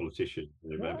politician.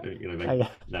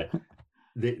 No.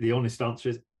 The honest answer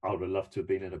is I would have loved to have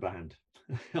been in a band.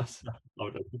 I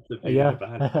would have loved to have been in a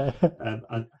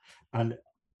band. And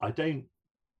I don't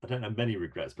have many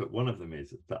regrets, but one of them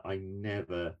is that I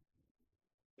never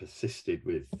persisted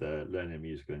with learning a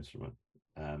musical instrument.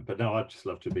 But no, I'd just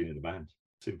love to have been in a band.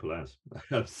 Simple as.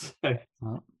 So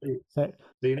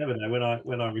you never know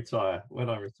when I retire.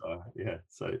 Yeah.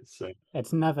 So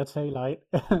it's never too late.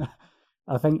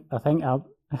 I think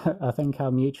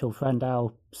our mutual friend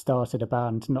Al started a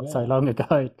band not so long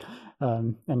ago,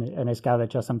 in his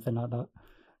garage or something like that.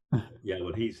 Yeah,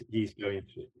 well, he's going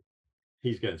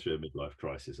through a midlife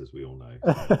crisis, as we all know.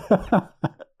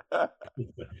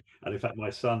 And in fact, my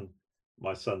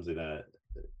son's in a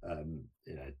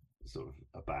sort of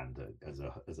a band as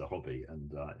a hobby,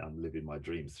 and I'm living my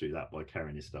dreams through that by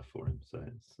carrying his stuff for him. So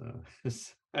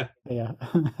it's yeah.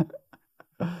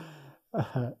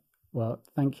 Well,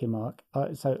 thank you, Mark.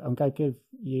 So I'm going to give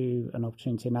you an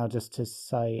opportunity now just to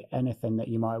say anything that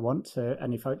you might want to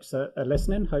any folks that are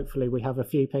listening. Hopefully we have a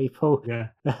few people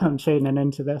tuning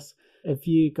into this. If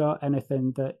you got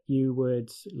anything that you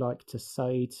would like to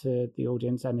say to the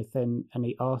audience, any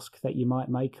ask that you might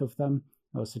make of them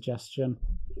or suggestion?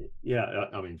 Yeah,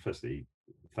 I mean, firstly,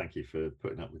 thank you for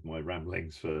putting up with my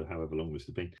ramblings for however long this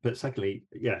has been. But secondly,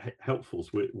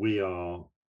 Helpforce,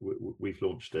 we've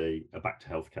launched a Back to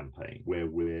Health campaign where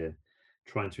we're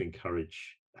trying to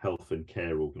encourage health and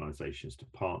care organisations to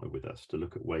partner with us to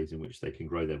look at ways in which they can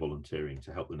grow their volunteering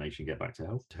to help the nation get back to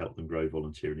health, to help them grow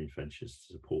volunteering interventions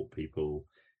to support people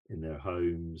in their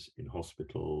homes, in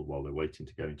hospital, while they're waiting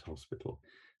to go into hospital.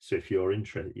 So if you're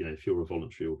interested, if you're a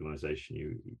voluntary organisation,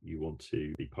 you want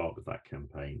to be part of that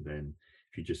campaign, then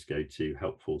if you just go to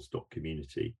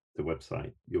helpforce.community, the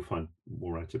website, you'll find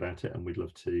more out about it, and we'd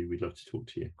love to talk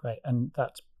to you. Great. And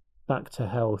that's Back to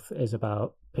Health is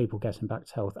about people getting back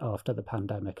to health after the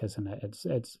pandemic, isn't it? It's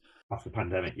after the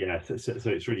pandemic, yeah.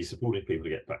 So it's really supporting people to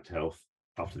get back to health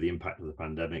after the impact of the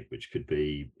pandemic, which could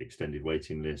be extended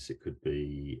waiting lists. It could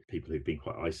be people who've been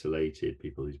quite isolated,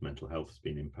 people whose mental health has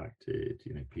been impacted,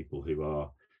 people who are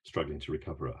struggling to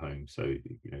recover at home. So,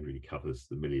 really covers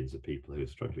the millions of people who are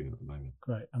struggling at the moment.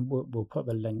 Great. And we'll put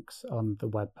the links on the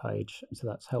webpage. So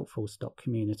that's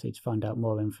helpforce.community to find out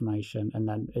more information. And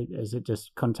then is it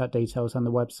just contact details on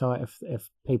the website if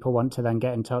people want to then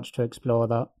get in touch to explore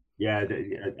that? Yeah,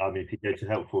 I mean, if you go to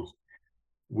Helpforce,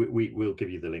 we'll give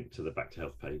you the link to the Back to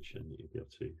Health page, and you'll be able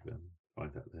to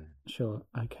find that there. Sure.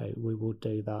 Okay, we will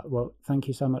do that. Well, thank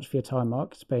you so much for your time,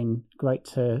 Mark. It's been great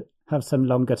to have some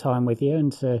longer time with you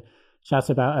and to chat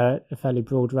about a fairly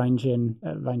broad range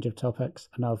of topics.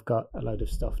 And I've got a load of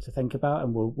stuff to think about,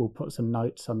 and we'll put some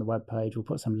notes on the webpage. We'll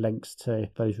put some links to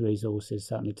those resources,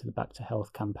 certainly to the Back to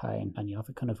Health campaign and the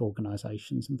other kind of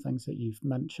organisations and things that you've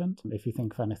mentioned. If you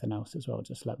think of anything else as well,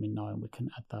 just let me know and we can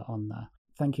add that on there.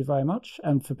 Thank you very much.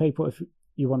 And for people, if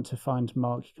you want to find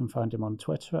Mark, you can find him on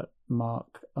Twitter at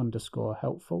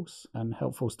Mark_Helpforce, and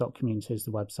helpforce.community is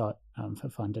the website for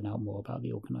finding out more about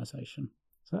the organisation.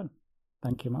 So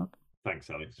thank you, Mark. Thanks,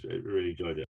 Alex. I really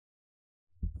enjoyed it.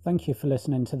 Thank you for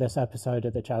listening to this episode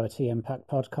of the Charity Impact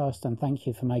Podcast, and thank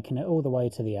you for making it all the way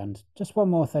to the end. Just one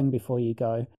more thing before you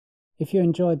go. If you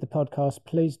enjoyed the podcast,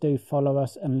 please do follow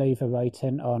us and leave a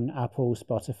rating on Apple,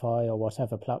 Spotify, or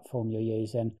whatever platform you're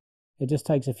using. It just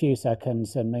takes a few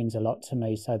seconds and means a lot to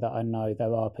me so that I know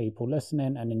there are people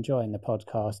listening and enjoying the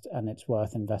podcast, and it's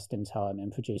worth investing time in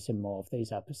producing more of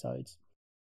these episodes.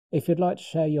 If you'd like to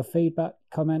share your feedback,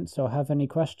 comments, or have any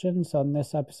questions on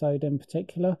this episode in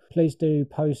particular, please do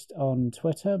post on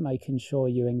Twitter, making sure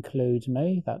you include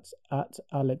me. That's at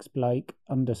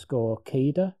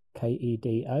AlexBlake_Keda,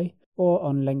 Keda. Or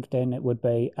on LinkedIn, it would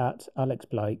be at Alex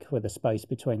Blake with a space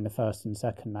between the first and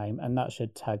second name, and that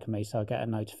should tag me so I get a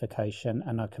notification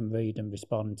and I can read and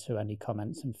respond to any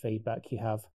comments and feedback you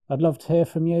have. I'd love to hear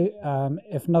from you,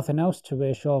 if nothing else, to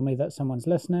reassure me that someone's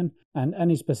listening, and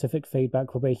any specific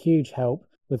feedback will be a huge help,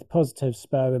 with positives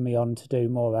spurring me on to do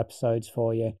more episodes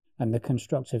for you, and the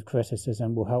constructive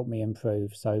criticism will help me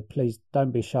improve. So please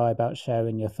don't be shy about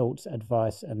sharing your thoughts,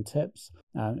 advice and tips.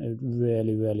 It would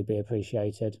really, really be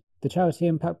appreciated. The Charity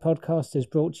Impact Podcast is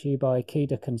brought to you by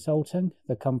Keda Consulting,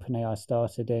 the company I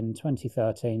started in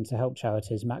 2013 to help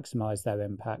charities maximise their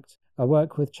impact. I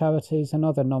work with charities and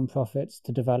other non-profits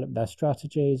to develop their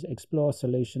strategies, explore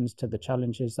solutions to the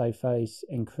challenges they face,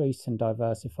 increase and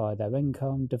diversify their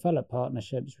income, develop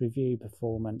partnerships, review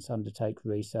performance, undertake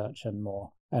research and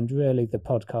more. And really the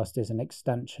podcast is an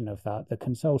extension of that. The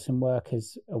consulting work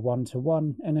is a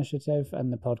one-to-one initiative,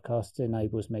 and the podcast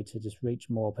enables me to just reach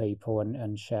more people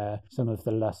and share some of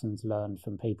the lessons learned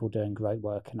from people doing great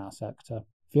work in our sector.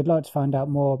 If you'd like to find out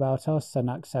more about us and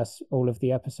access all of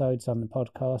the episodes on the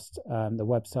podcast, the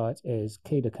website is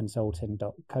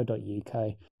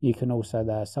kedaconsulting.co.uk. You can also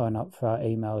there sign up for our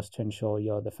emails to ensure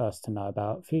you're the first to know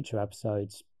about future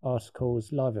episodes,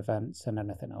 articles, live events, and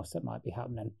anything else that might be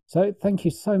happening. So thank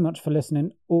you so much for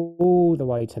listening all the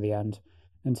way to the end.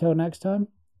 Until next time,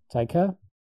 take care.